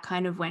how that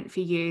kind of went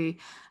for you.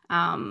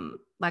 How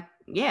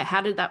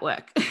did that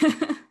work?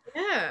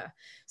 Yeah.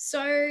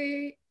 So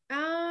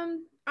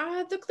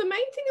the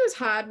main thing that was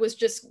hard was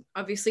just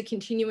obviously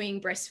continuing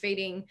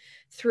breastfeeding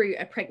through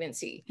a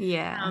pregnancy.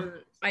 Yeah.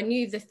 I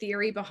knew the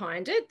theory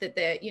behind it,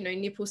 that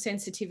nipple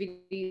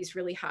sensitivity is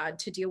really hard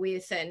to deal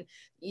with. And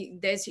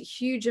there's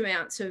huge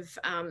amounts of,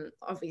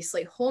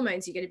 obviously,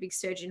 hormones. You get a big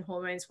surge in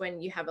hormones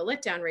when you have a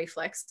letdown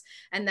reflex,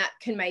 and that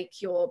can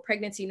make your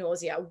pregnancy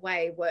nausea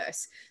way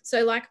worse.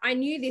 So like, I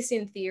knew this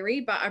in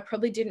theory, but I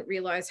probably didn't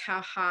realize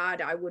how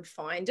hard I would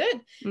find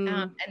it.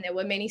 And there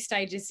were many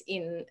stages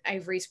in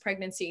Avery's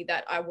pregnancy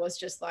that I was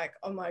just like,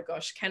 oh my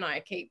gosh, can I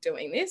keep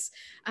doing this?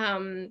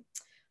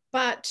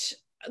 But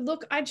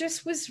look, I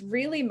just was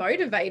really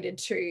motivated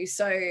to.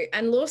 So,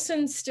 and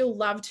Lawson still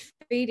loved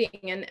feeding,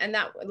 and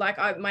that, like,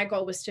 my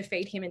goal was to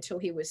feed him until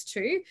he was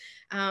 2,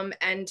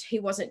 and he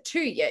wasn't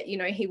 2 yet. You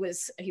know, he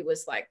was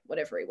like,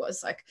 whatever he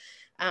was, like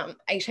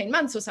 18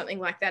 months or something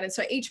like that. And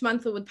so each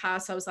month that would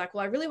pass, I was like,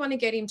 well, I really want to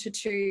get him to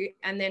 2.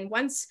 And then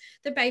once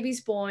the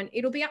baby's born,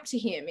 it'll be up to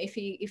him. If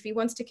he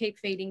wants to keep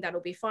feeding,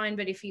 that'll be fine.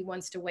 But if he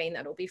wants to wean,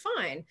 that'll be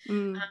fine.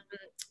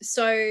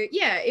 So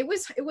yeah, it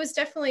was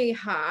definitely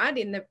hard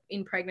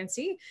in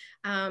pregnancy.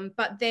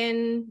 But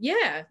then,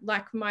 yeah,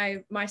 like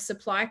my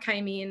supply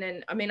came in,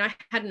 and I mean, I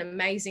had an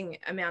amazing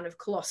amount of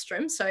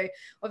colostrum. So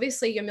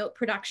obviously your milk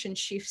production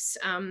shifts,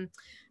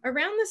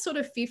 around the sort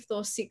of 5th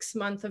or 6th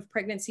month of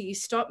pregnancy. You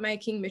stop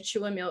making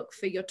mature milk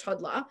for your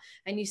toddler,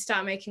 and you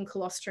start making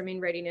colostrum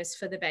in readiness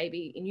for the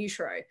baby in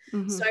utero.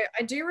 So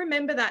I do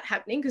remember that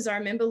happening, because I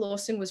remember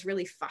Lawson was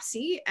really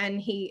fussy,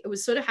 and it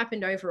was sort of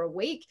happened over a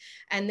week.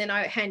 And then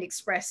I hand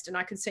expressed, and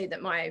I could see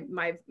that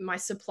my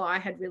supply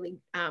had really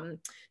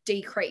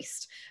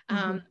decreased,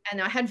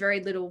 and I had very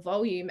little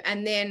volume.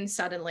 And then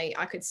suddenly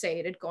I could see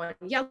it had gone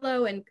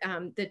yellow, and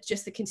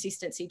just the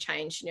consistency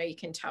changed. You know, you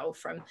can tell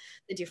from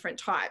the different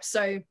types.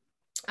 So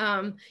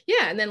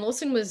yeah, and then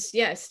Lawson was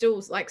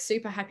still like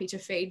super happy to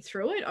feed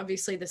through it.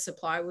 Obviously the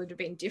supply would have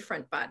been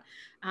different, but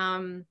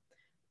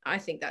I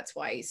think that's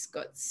why he's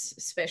got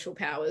special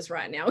powers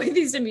right now with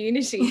his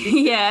immunity.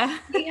 Yeah,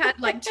 he had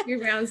like 2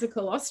 rounds of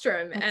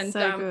colostrum. That's and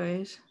so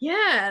good.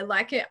 Yeah,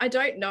 like I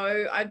don't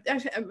know, I've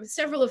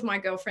several of my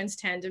girlfriends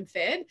tandem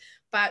fed,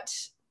 but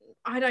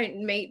I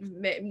don't meet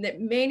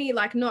many,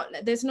 like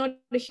there's not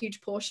a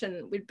huge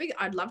portion.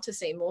 I'd love to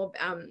see more,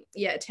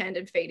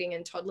 tandem feeding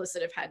and toddlers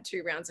that have had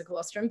 2 rounds of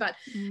colostrum. But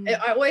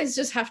I always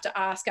just have to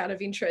ask out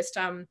of interest,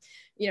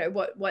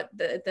 what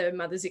the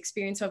mother's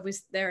experience of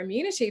with their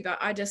immunity. But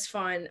I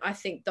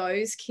think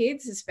those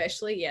kids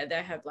especially,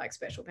 they have like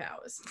special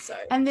powers. So,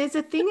 and there's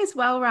a thing as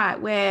well,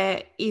 right,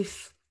 where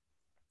if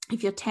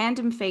you're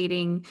tandem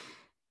feeding,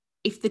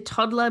 if the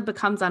toddler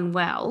becomes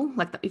unwell,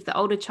 like if the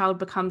older child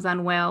becomes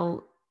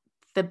unwell,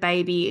 the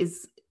baby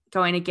is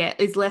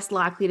less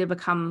likely to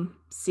become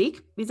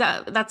sick.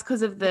 That's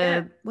because of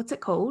what's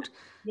it called?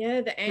 Yeah,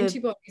 the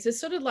antibodies.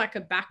 It's sort of like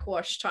a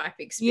backwash type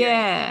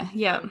experience.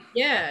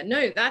 Yeah.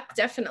 No, that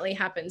definitely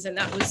happens. And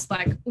that was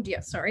like,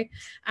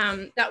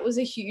 that was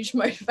a huge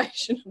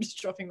motivation. I'm just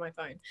dropping my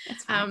phone.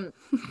 That's fine.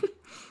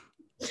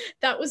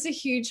 That was a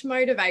huge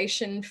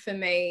motivation for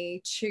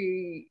me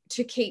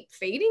to keep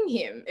feeding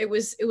him. It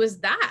was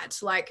that,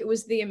 like, it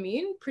was the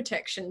immune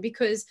protection,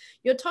 because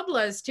your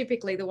toddler is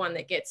typically the one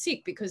that gets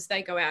sick because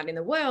they go out in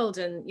the world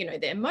and,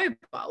 they're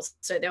mobile.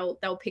 So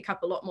they'll pick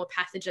up a lot more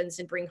pathogens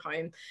and bring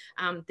home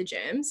the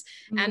germs.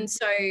 And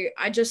so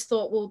I just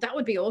thought, well, that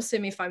would be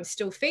awesome if I'm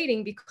still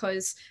feeding,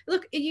 because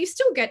look, you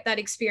still get that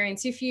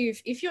experience if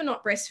you're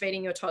not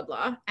breastfeeding your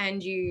toddler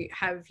and you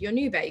have your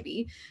new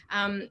baby,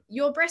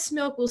 your breast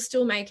milk will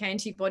still make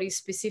antibodies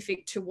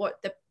specific to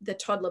what the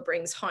toddler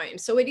brings home.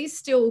 So it is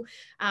still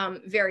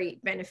very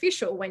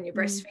beneficial when you're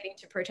breastfeeding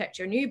to protect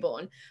your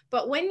newborn.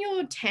 But when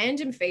you're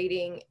tandem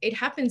feeding, it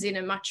happens in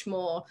a much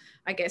more,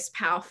 I guess,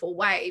 powerful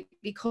way,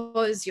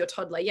 because your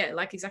toddler,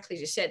 like exactly as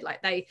you said,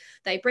 like they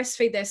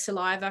breastfeed, their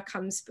saliva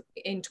comes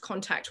into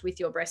contact with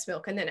your breast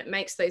milk, and then it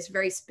makes those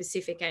very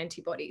specific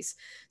antibodies.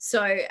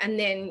 So, and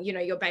then,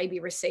 your baby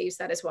receives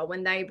that as well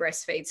when they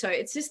breastfeed. So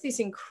it's just this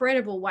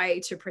incredible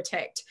way to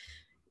protect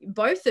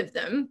both of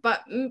them,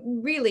 but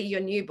really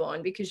your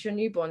newborn, because your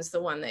newborn's the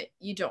one that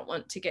you don't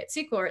want to get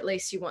sick, or at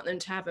least you want them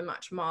to have a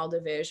much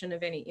milder version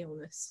of any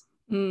illness.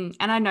 And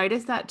I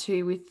noticed that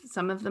too with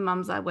some of the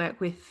mums I work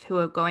with who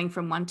are going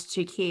from 1 to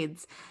 2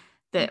 kids,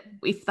 that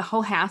if the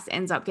whole house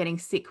ends up getting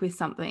sick with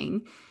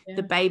something,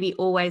 the baby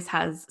always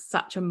has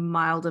such a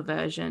milder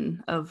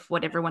version of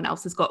what everyone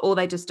else has got, or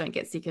they just don't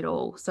get sick at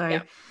all. So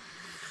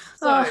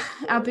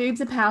our boobs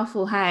are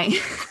powerful, hey?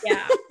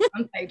 Yeah,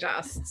 aren't they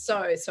just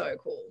so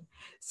cool?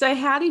 So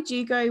how did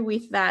you go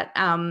with that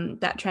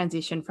that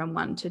transition from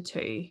 1 to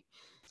 2?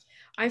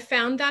 I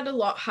found that a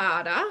lot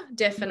harder,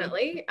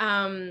 definitely.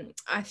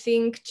 I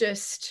think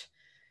just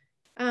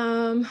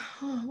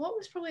what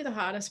was probably the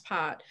hardest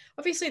part?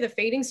 Obviously the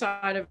feeding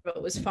side of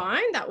it was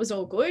fine. That was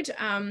all good.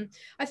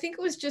 I think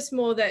it was just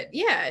more that,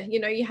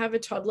 you have a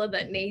toddler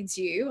that needs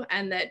you,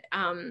 and that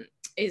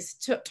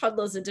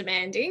toddlers are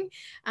demanding.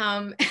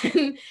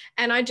 And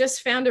I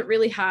just found it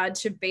really hard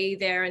to be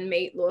there and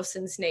meet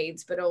Lawson's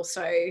needs, but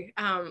also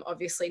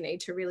obviously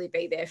need to really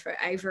be there for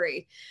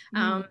Avery.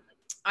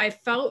 I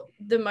felt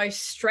the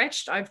most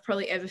stretched I've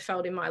probably ever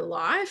felt in my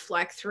life,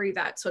 like through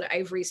that sort of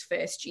Avery's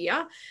first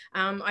year.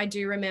 I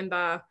do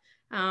remember,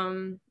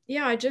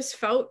 I just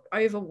felt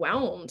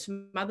overwhelmed.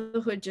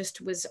 Motherhood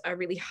just was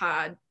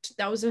that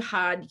was a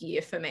hard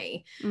year for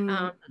me.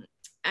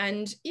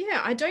 And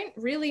yeah, I don't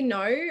really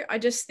know. I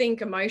just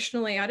think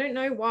emotionally, I don't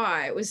know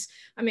why. It was,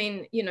 I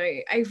mean,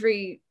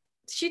 Avery,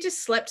 she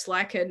just slept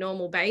like a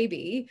normal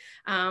baby,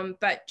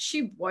 but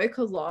she woke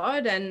a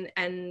lot,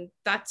 and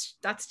that's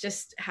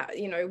just how,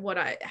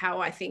 how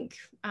I think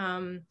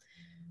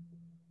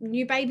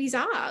new babies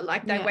are.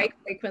 Like, they wake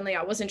frequently.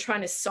 I wasn't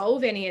trying to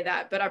solve any of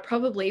that, but I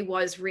probably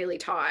was really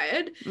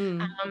tired.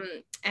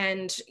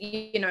 And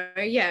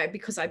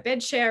because I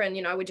bed share,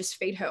 and I would just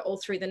feed her all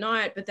through the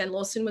night, but then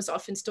Lawson was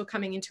often still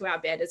coming into our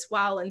bed as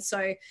well. And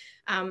so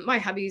my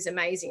hubby is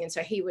amazing, and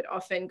so he would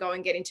often go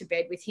and get into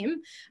bed with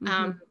him,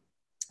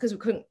 because we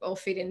couldn't all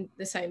fit in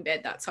the same bed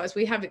that size.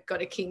 We haven't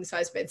got a king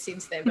size bed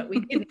since then, but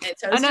we didn't.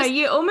 So I know,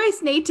 you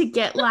almost need to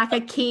get like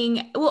a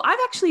king. Well, I've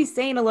actually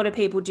seen a lot of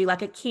people do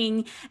like a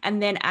king and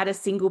then add a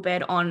single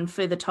bed on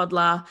for the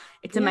toddler.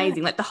 It's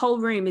amazing. Like, the whole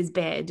room is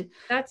bed.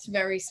 That's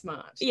very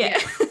smart. Yeah.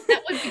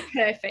 That would be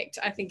perfect,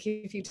 I think,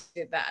 if you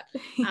did that.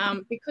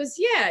 Because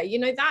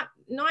that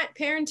night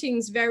parenting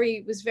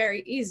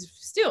is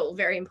still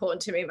very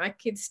important to me. My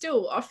kids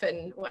still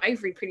often,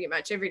 Avery pretty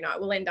much every night,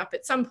 will end up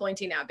at some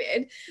point in our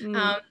bed.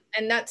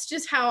 And that's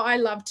just how I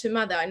love to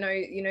mother. I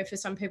know, for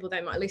some people,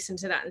 they might listen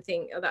to that and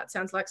think, oh, that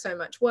sounds like so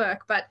much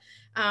work. But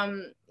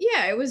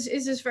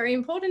it's just very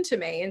important to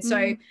me. And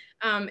so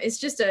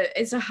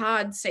it's a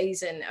hard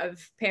season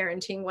of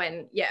parenting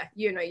when,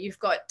 you've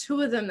got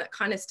two of them that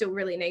kind of still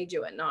really need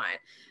you at night.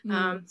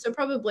 So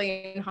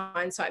probably in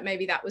hindsight,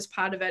 maybe that was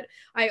part of it.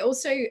 I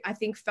also, I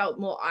think, felt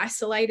more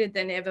isolated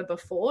than ever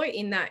before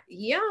in that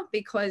year,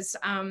 because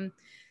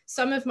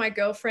some of my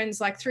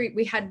girlfriends, I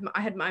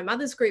had my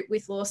mother's group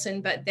with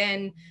Lawson, but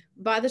then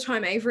by the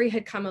time Avery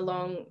had come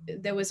along,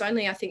 there was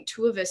only, I think,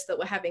 2 of us that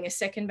were having a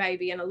second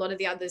baby, and a lot of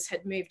the others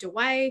had moved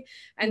away.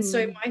 And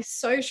so my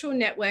social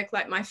network,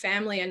 like my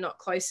family, are not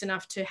close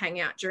enough to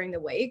hang out during the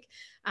week.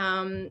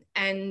 And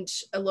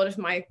a lot of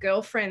my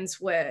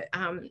girlfriends were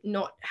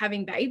not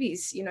having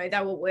babies,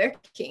 they were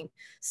working.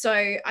 So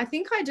I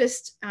think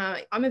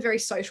I'm a very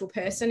social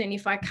person, and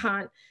if I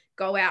can't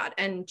go out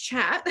and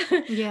chat,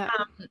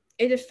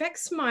 it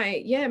affects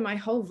my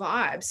whole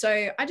vibe.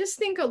 So I just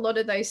think a lot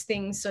of those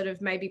things sort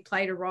of maybe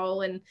played a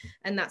role, and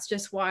that's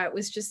just why it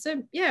was just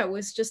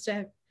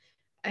a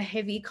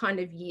heavy kind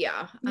of year.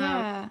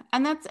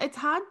 And it's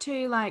hard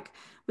to, like,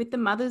 with the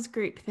mothers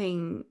group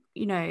thing,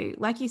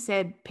 like you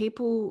said,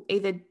 people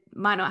either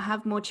might not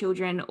have more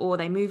children or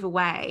they move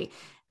away,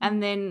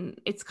 and then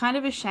it's kind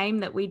of a shame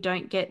that we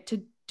don't get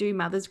to do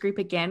mothers group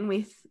again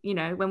with,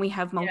 when we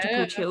have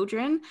multiple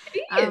children,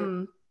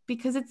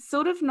 because it's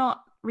sort of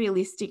not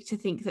realistic to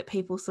think that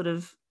people sort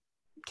of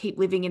keep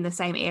living in the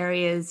same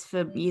areas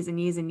for years and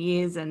years and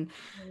years. And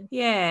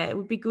it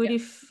would be good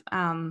if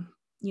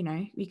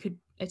we could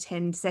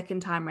attend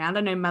second time round.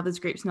 I know mothers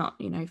group's not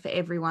for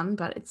everyone,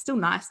 but it's still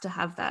nice to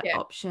have that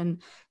option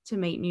to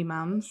meet new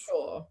mums.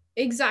 Sure,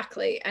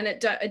 exactly. And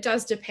it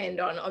does depend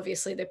on,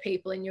 obviously, the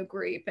people in your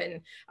group.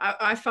 And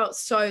I felt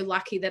so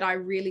lucky that I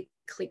really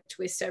clicked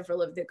with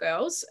several of the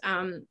girls,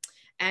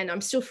 and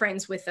I'm still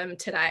friends with them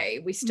today.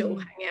 We still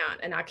hang out,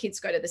 and our kids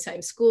go to the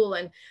same school.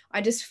 And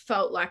I just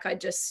felt like I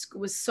just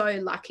was so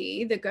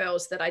lucky, the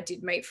girls that I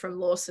did meet from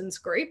Lawson's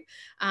group.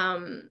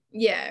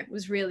 It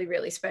was really,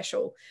 really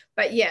special.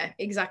 But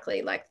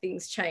exactly, like,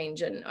 things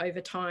change, and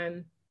over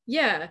time,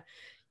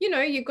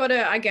 you've got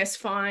to, I guess,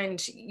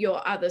 find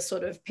your other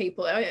sort of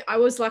people. I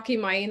was lucky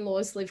my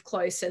in-laws live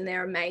close, and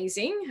they're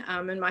amazing.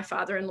 And my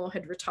father-in-law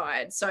had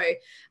retired. So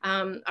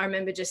I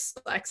remember just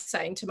like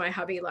saying to my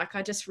hubby, like,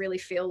 I just really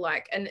feel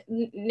like, and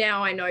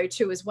now I know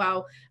too as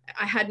well,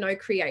 I had no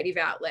creative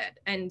outlet.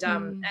 And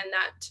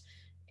that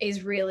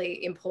is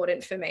really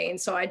important for me. And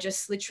so I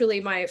just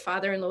literally, my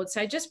father-in-law would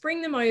say, just bring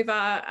them over.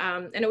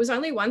 And it was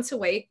only once a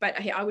week, but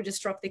I would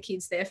just drop the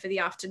kids there for the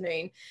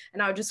afternoon,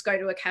 and I would just go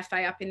to a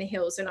cafe up in the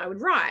hills and I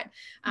would write.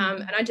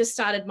 And I just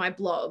started my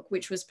blog,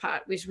 which was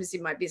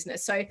in my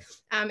business. So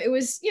it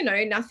was,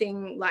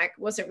 nothing, like,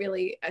 wasn't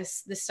really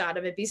the start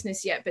of a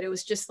business yet, but it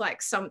was just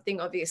like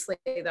something, obviously,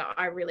 that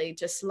I really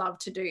just love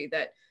to do,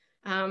 that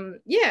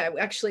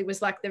actually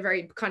was like the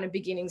very kind of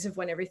beginnings of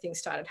when everything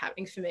started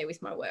happening for me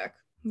with my work.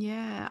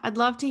 Yeah, I'd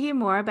love to hear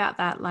more about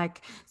that.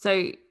 Like,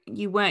 so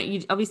you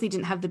obviously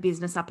didn't have the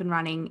business up and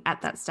running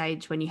at that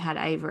stage when you had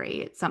Avery.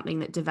 It's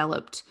something that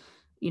developed,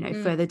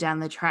 further down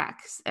the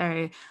track.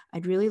 So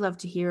I'd really love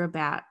to hear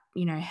about,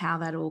 how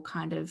that all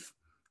kind of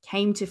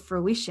came to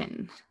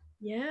fruition.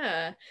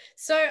 Yeah.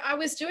 So I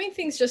was doing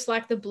things just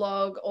like the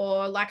blog,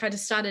 or like I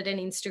just started an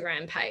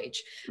Instagram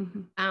page,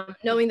 Mhm.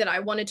 knowing that I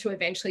wanted to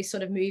eventually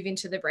sort of move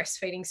into the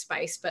breastfeeding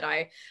space. But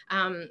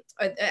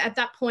at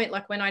that point,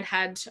 like when I'd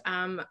had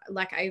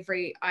like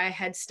Avery, I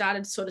had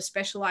started sort of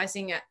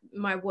specializing at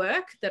my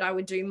work, that I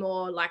would do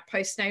more like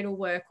postnatal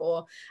work,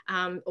 or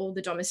all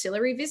the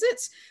domiciliary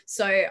visits.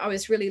 So I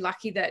was really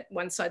lucky that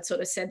once I'd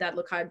sort of said that,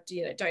 look, I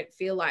don't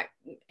feel like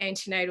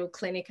antenatal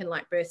clinic and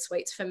like birth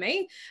suites for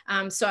me.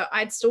 So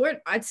I'd started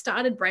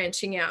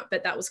branching out,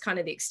 but that was kind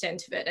of the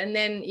extent of it. And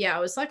then, I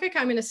was like, okay,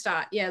 I'm going to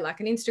start,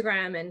 like an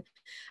Instagram,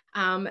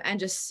 and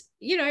just,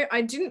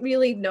 I didn't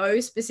really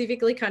know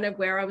specifically kind of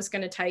where I was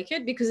going to take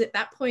it, because at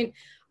that point,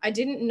 I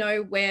didn't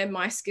know where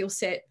my skill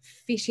set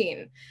fit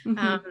in.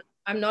 Mhm.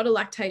 I'm not a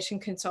lactation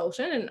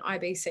consultant, and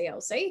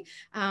IBCLC.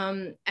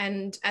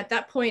 And at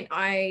that point,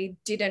 I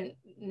didn't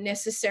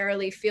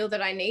necessarily feel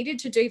that I needed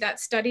to do that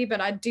study,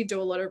 but I did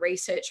do a lot of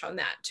research on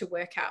that to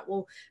work out,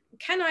 well,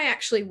 can I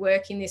actually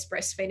work in this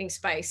breastfeeding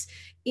space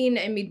in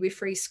a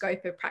midwifery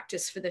scope of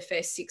practice for the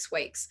first 6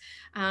 weeks?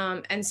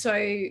 And so,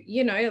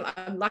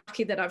 I'm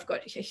lucky that I've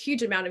got a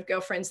huge amount of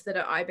girlfriends that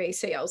are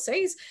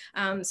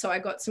IBCLCs. So I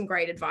got some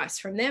great advice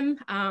from them.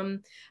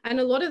 And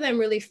a lot of them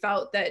really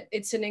felt that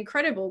it's an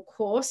incredible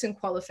course and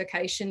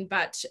qualification,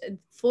 but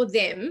for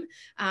them,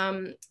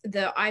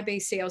 the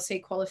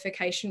IBCLC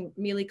qualification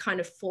really kind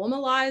of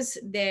formalize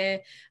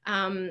their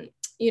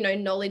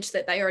knowledge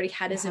that they already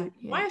had as a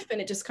midwife,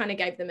 and it just kind of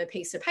gave them a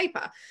piece of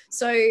paper.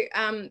 So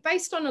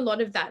based on a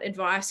lot of that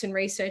advice and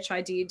research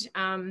I did,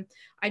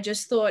 I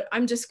just thought,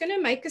 I'm just going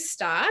to make a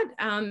start.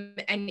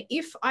 And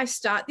if I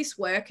start this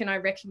work and I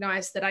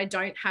recognize that I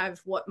don't have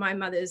what my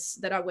mothers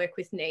that I work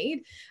with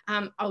need,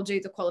 I'll do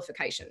the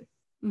qualification.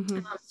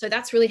 Mhm. So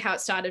that's really how it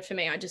started for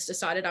me. I just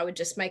decided I would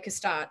just make a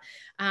start,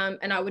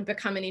 and I would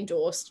become an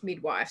endorsed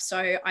midwife.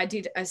 So I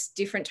did a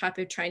different type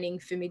of training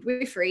for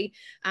midwifery,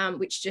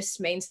 which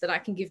just means that I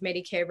can give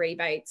Medicare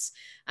rebates.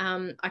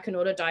 I can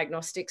order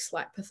diagnostics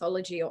like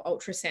pathology or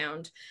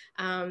ultrasound,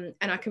 and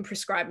I can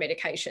prescribe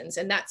medications.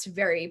 And that's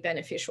very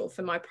beneficial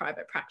for my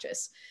private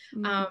practice.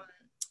 Mm.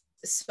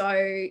 So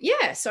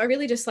I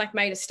really just like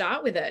made a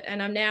start with it.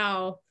 And I'm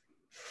now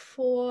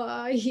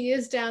 4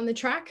 years down the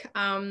track,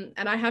 and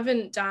I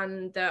haven't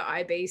done the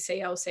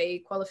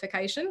IBCLC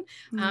qualification.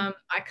 Mm.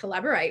 I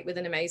collaborate with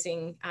an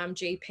amazing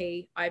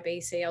GP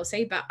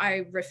IBCLC, but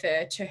I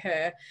refer to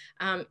her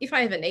if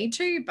I ever need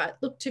to. But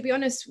look, to be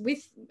honest,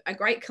 with a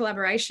great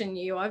collaboration,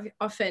 you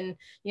often,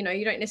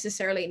 you don't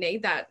necessarily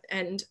need that.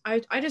 And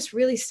I just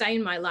really stay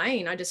in my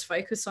lane. I just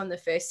focus on the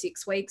first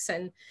 6 weeks,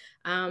 and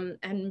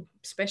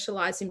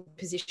specialize in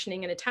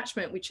positioning and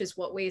attachment, which is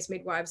what we as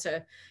midwives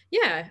are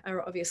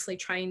obviously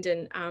trained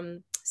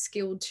and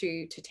skilled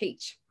to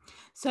teach.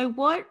 So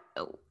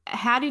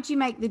how did you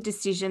make the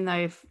decision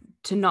though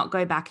to not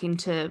go back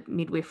into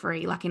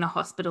midwifery, like in a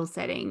hospital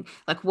setting?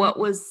 Like what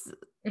was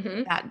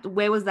that,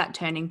 where was that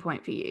turning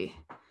point for you?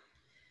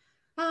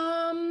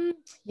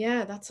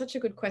 That's such a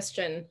good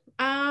question.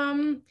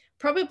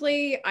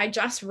 Probably I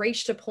just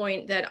reached a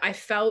point that I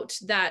felt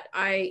that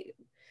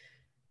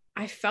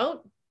I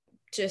felt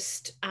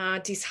just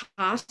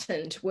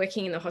disheartened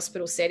working in the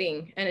hospital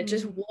setting, and it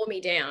just wore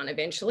me down.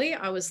 Eventually,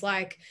 I was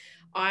like,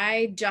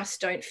 I just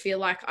don't feel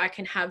like I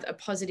can have a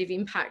positive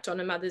impact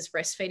on a mother's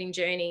breastfeeding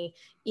journey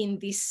in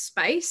this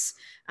space.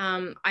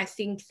 I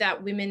think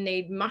that women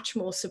need much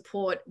more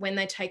support when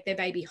they take their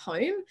baby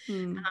home,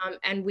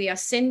 and we are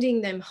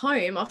sending them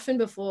home often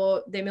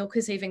before their milk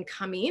has even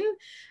come in,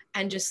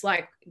 and just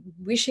like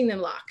wishing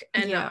them luck.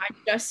 And I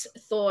just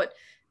thought,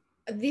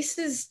 this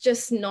is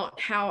just not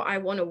how I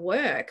want to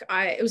work.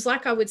 It was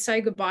like I would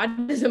say goodbye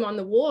to them on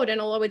the ward,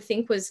 and all I would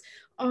think was,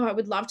 oh, I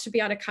would love to be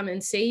able to come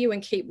and see you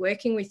and keep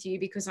working with you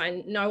because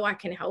I know I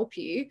can help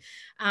you.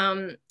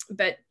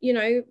 But,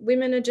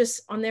 women are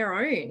just on their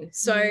own.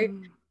 So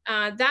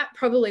that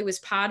probably was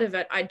part of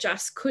it. I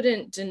just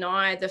couldn't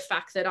deny the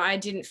fact that I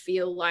didn't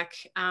feel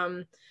like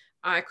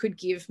I could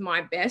give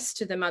my best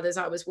to the mothers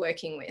I was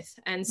working with.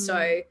 And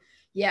so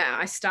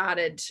I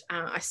started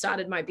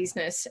my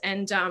business,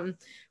 and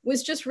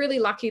was just really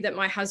lucky that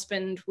my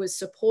husband was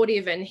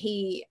supportive, and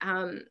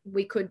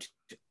we could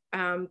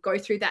go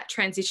through that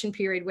transition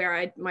period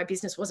where my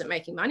business wasn't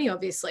making money,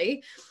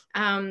 obviously.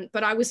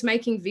 But I was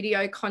making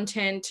video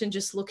content and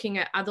just looking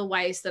at other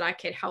ways that I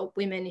could help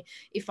women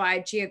if I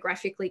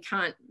geographically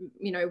can't,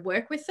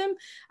 work with them.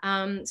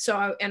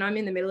 And I'm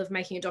in the middle of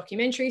making a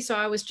documentary. So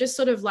I was just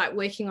sort of like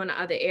working on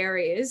other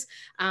areas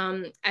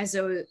as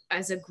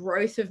a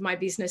growth of my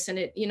business, and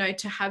it,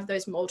 to have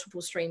those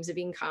multiple streams of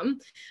income.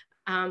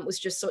 Was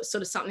just sort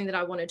of something that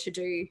I wanted to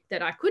do,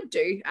 that I could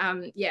do,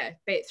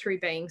 through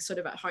being sort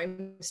of at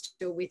home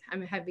still with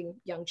having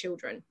young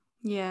children.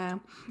 Yeah.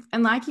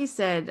 And like you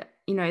said,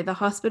 the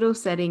hospital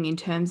setting, in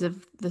terms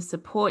of the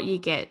support you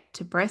get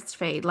to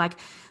breastfeed, like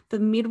the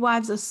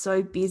midwives are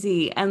so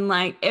busy, and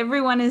like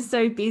everyone is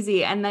so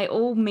busy, and they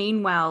all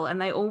mean well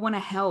and they all want to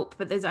help,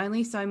 but there's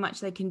only so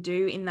much they can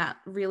do in that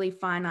really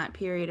finite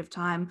period of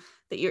time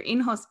that you're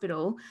in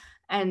hospital.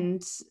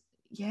 And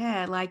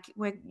yeah, like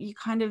where you're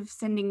kind of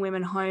sending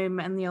women home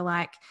and you're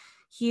like,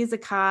 here's a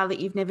car that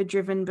you've never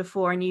driven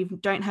before and you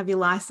don't have your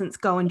license,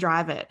 go and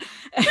drive it.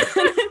 And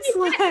it's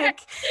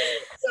like,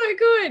 so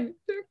good.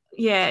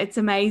 yeah, it's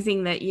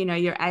amazing that, you know,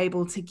 you're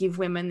able to give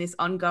women this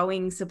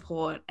ongoing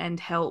support and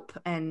help,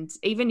 and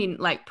even in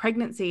like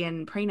pregnancy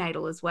and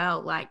prenatal as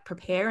well, like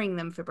preparing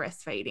them for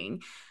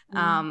breastfeeding,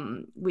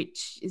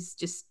 which is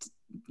just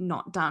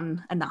not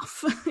done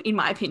enough in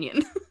my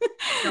opinion.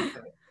 No,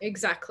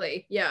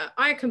 exactly. Yeah,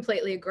 I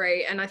completely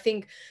agree. And I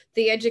think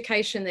the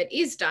education that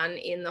is done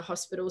in the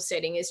hospital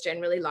setting is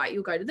generally like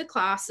you'll go to the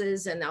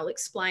classes and they'll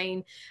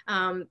explain.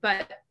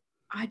 But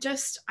I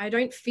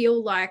don't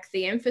feel like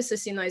the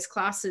emphasis in those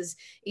classes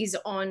is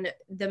on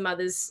the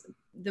mother's,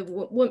 the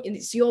woman.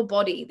 It's your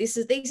body. These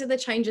are the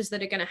changes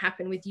that are going to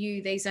happen with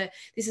you. This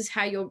is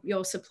how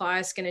your supply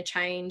is going to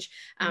change.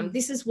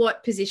 This is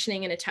what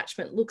positioning and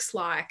attachment looks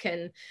like,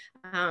 and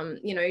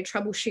you know,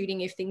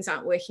 troubleshooting if things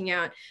aren't working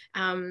out.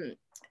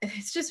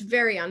 It's just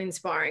very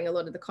uninspiring, a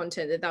lot of the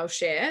content that they'll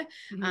share.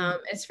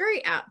 It's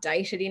very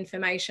outdated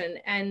information,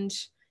 and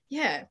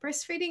yeah,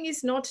 breastfeeding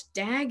is not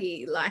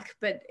daggy, like,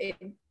 but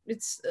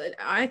it's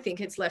I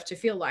think it's left to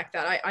feel like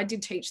that. I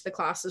did teach the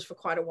classes for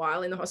quite a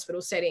while in the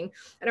hospital setting,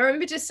 and I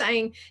remember just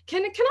saying,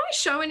 can I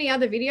show any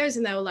other videos?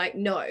 And they were like,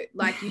 no,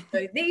 like, you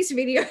know, these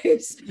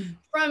videos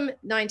from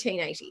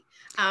 1980.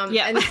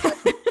 And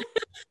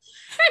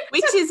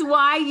which is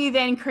why you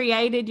then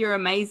created your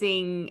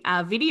amazing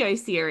video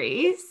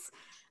series,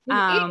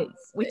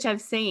 which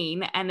I've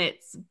seen, and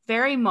it's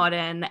very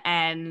modern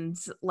and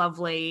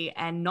lovely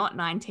and not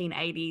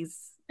 1980s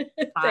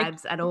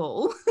vibes at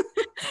all.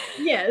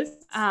 Yes.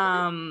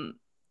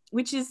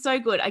 Which is so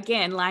good.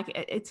 Again, like,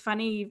 it's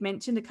funny, you've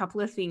mentioned a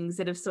couple of things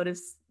that have sort of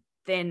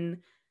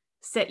then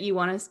set you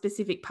on a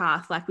specific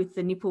path, like with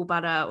the nipple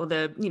butter, or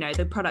the, you know,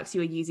 the products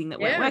you were using that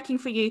weren't working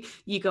for you,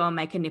 you go and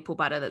make a nipple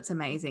butter that's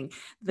amazing.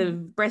 The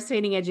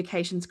breastfeeding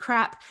education's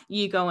crap,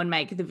 you go and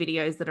make the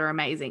videos that are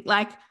amazing.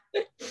 Like,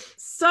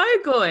 so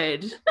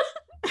good.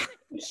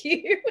 Thank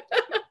you.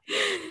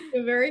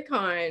 You're very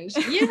kind.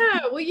 Yeah,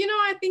 well, you know,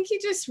 I think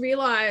you just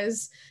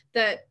realize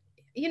that,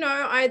 you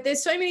know,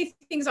 there's so many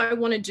things I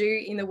want to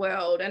do in the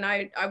world, and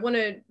I want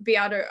to be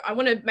able to, I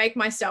want to make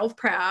myself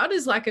proud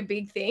is like a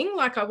big thing.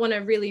 Like, I want to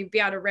really be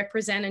able to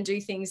represent and do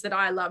things that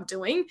I love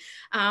doing.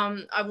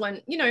 I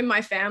want, you know,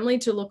 my family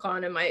to look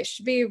on and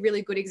should be a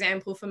really good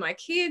example for my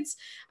kids.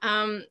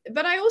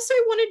 But I also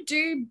want to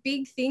do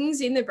big things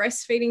in the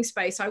breastfeeding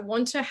space. I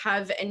want to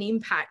have an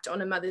impact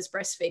on a mother's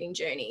breastfeeding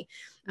journey.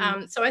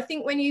 So I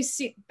think when you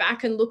sit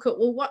back and look at,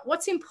 well,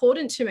 what's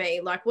important to me?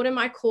 Like, what are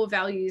my core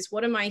values?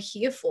 What am I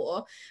here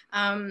for?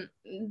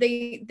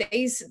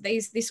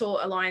 This all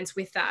aligns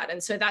with that.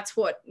 And so that's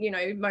what, you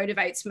know,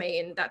 motivates me.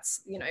 And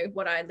that's, you know,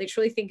 what I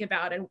literally think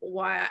about and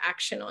why I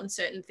action on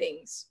certain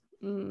things.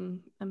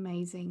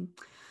 Amazing.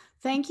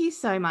 Thank you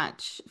so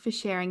much for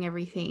sharing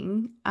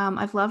everything.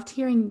 I've loved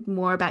hearing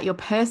more about your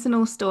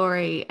personal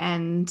story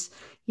and,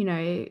 you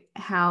know,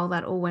 how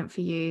that all went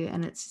for you.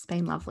 And it's just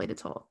been lovely to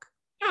talk.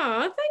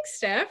 Oh, thanks,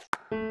 Steph.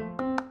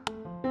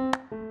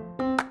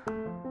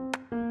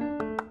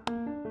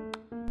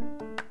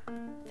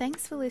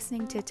 Thanks for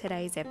listening to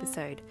today's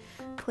episode.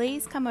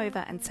 Please come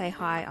over and say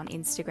hi on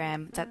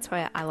Instagram. That's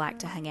where I like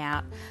to hang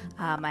out.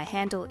 My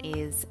handle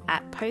is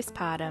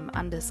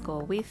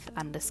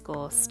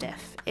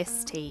 @postpartum_with_Steph,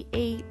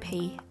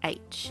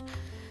 STEPH.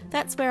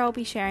 That's where I'll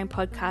be sharing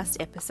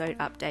podcast episode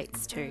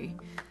updates too.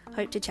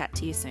 Hope to chat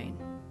to you soon.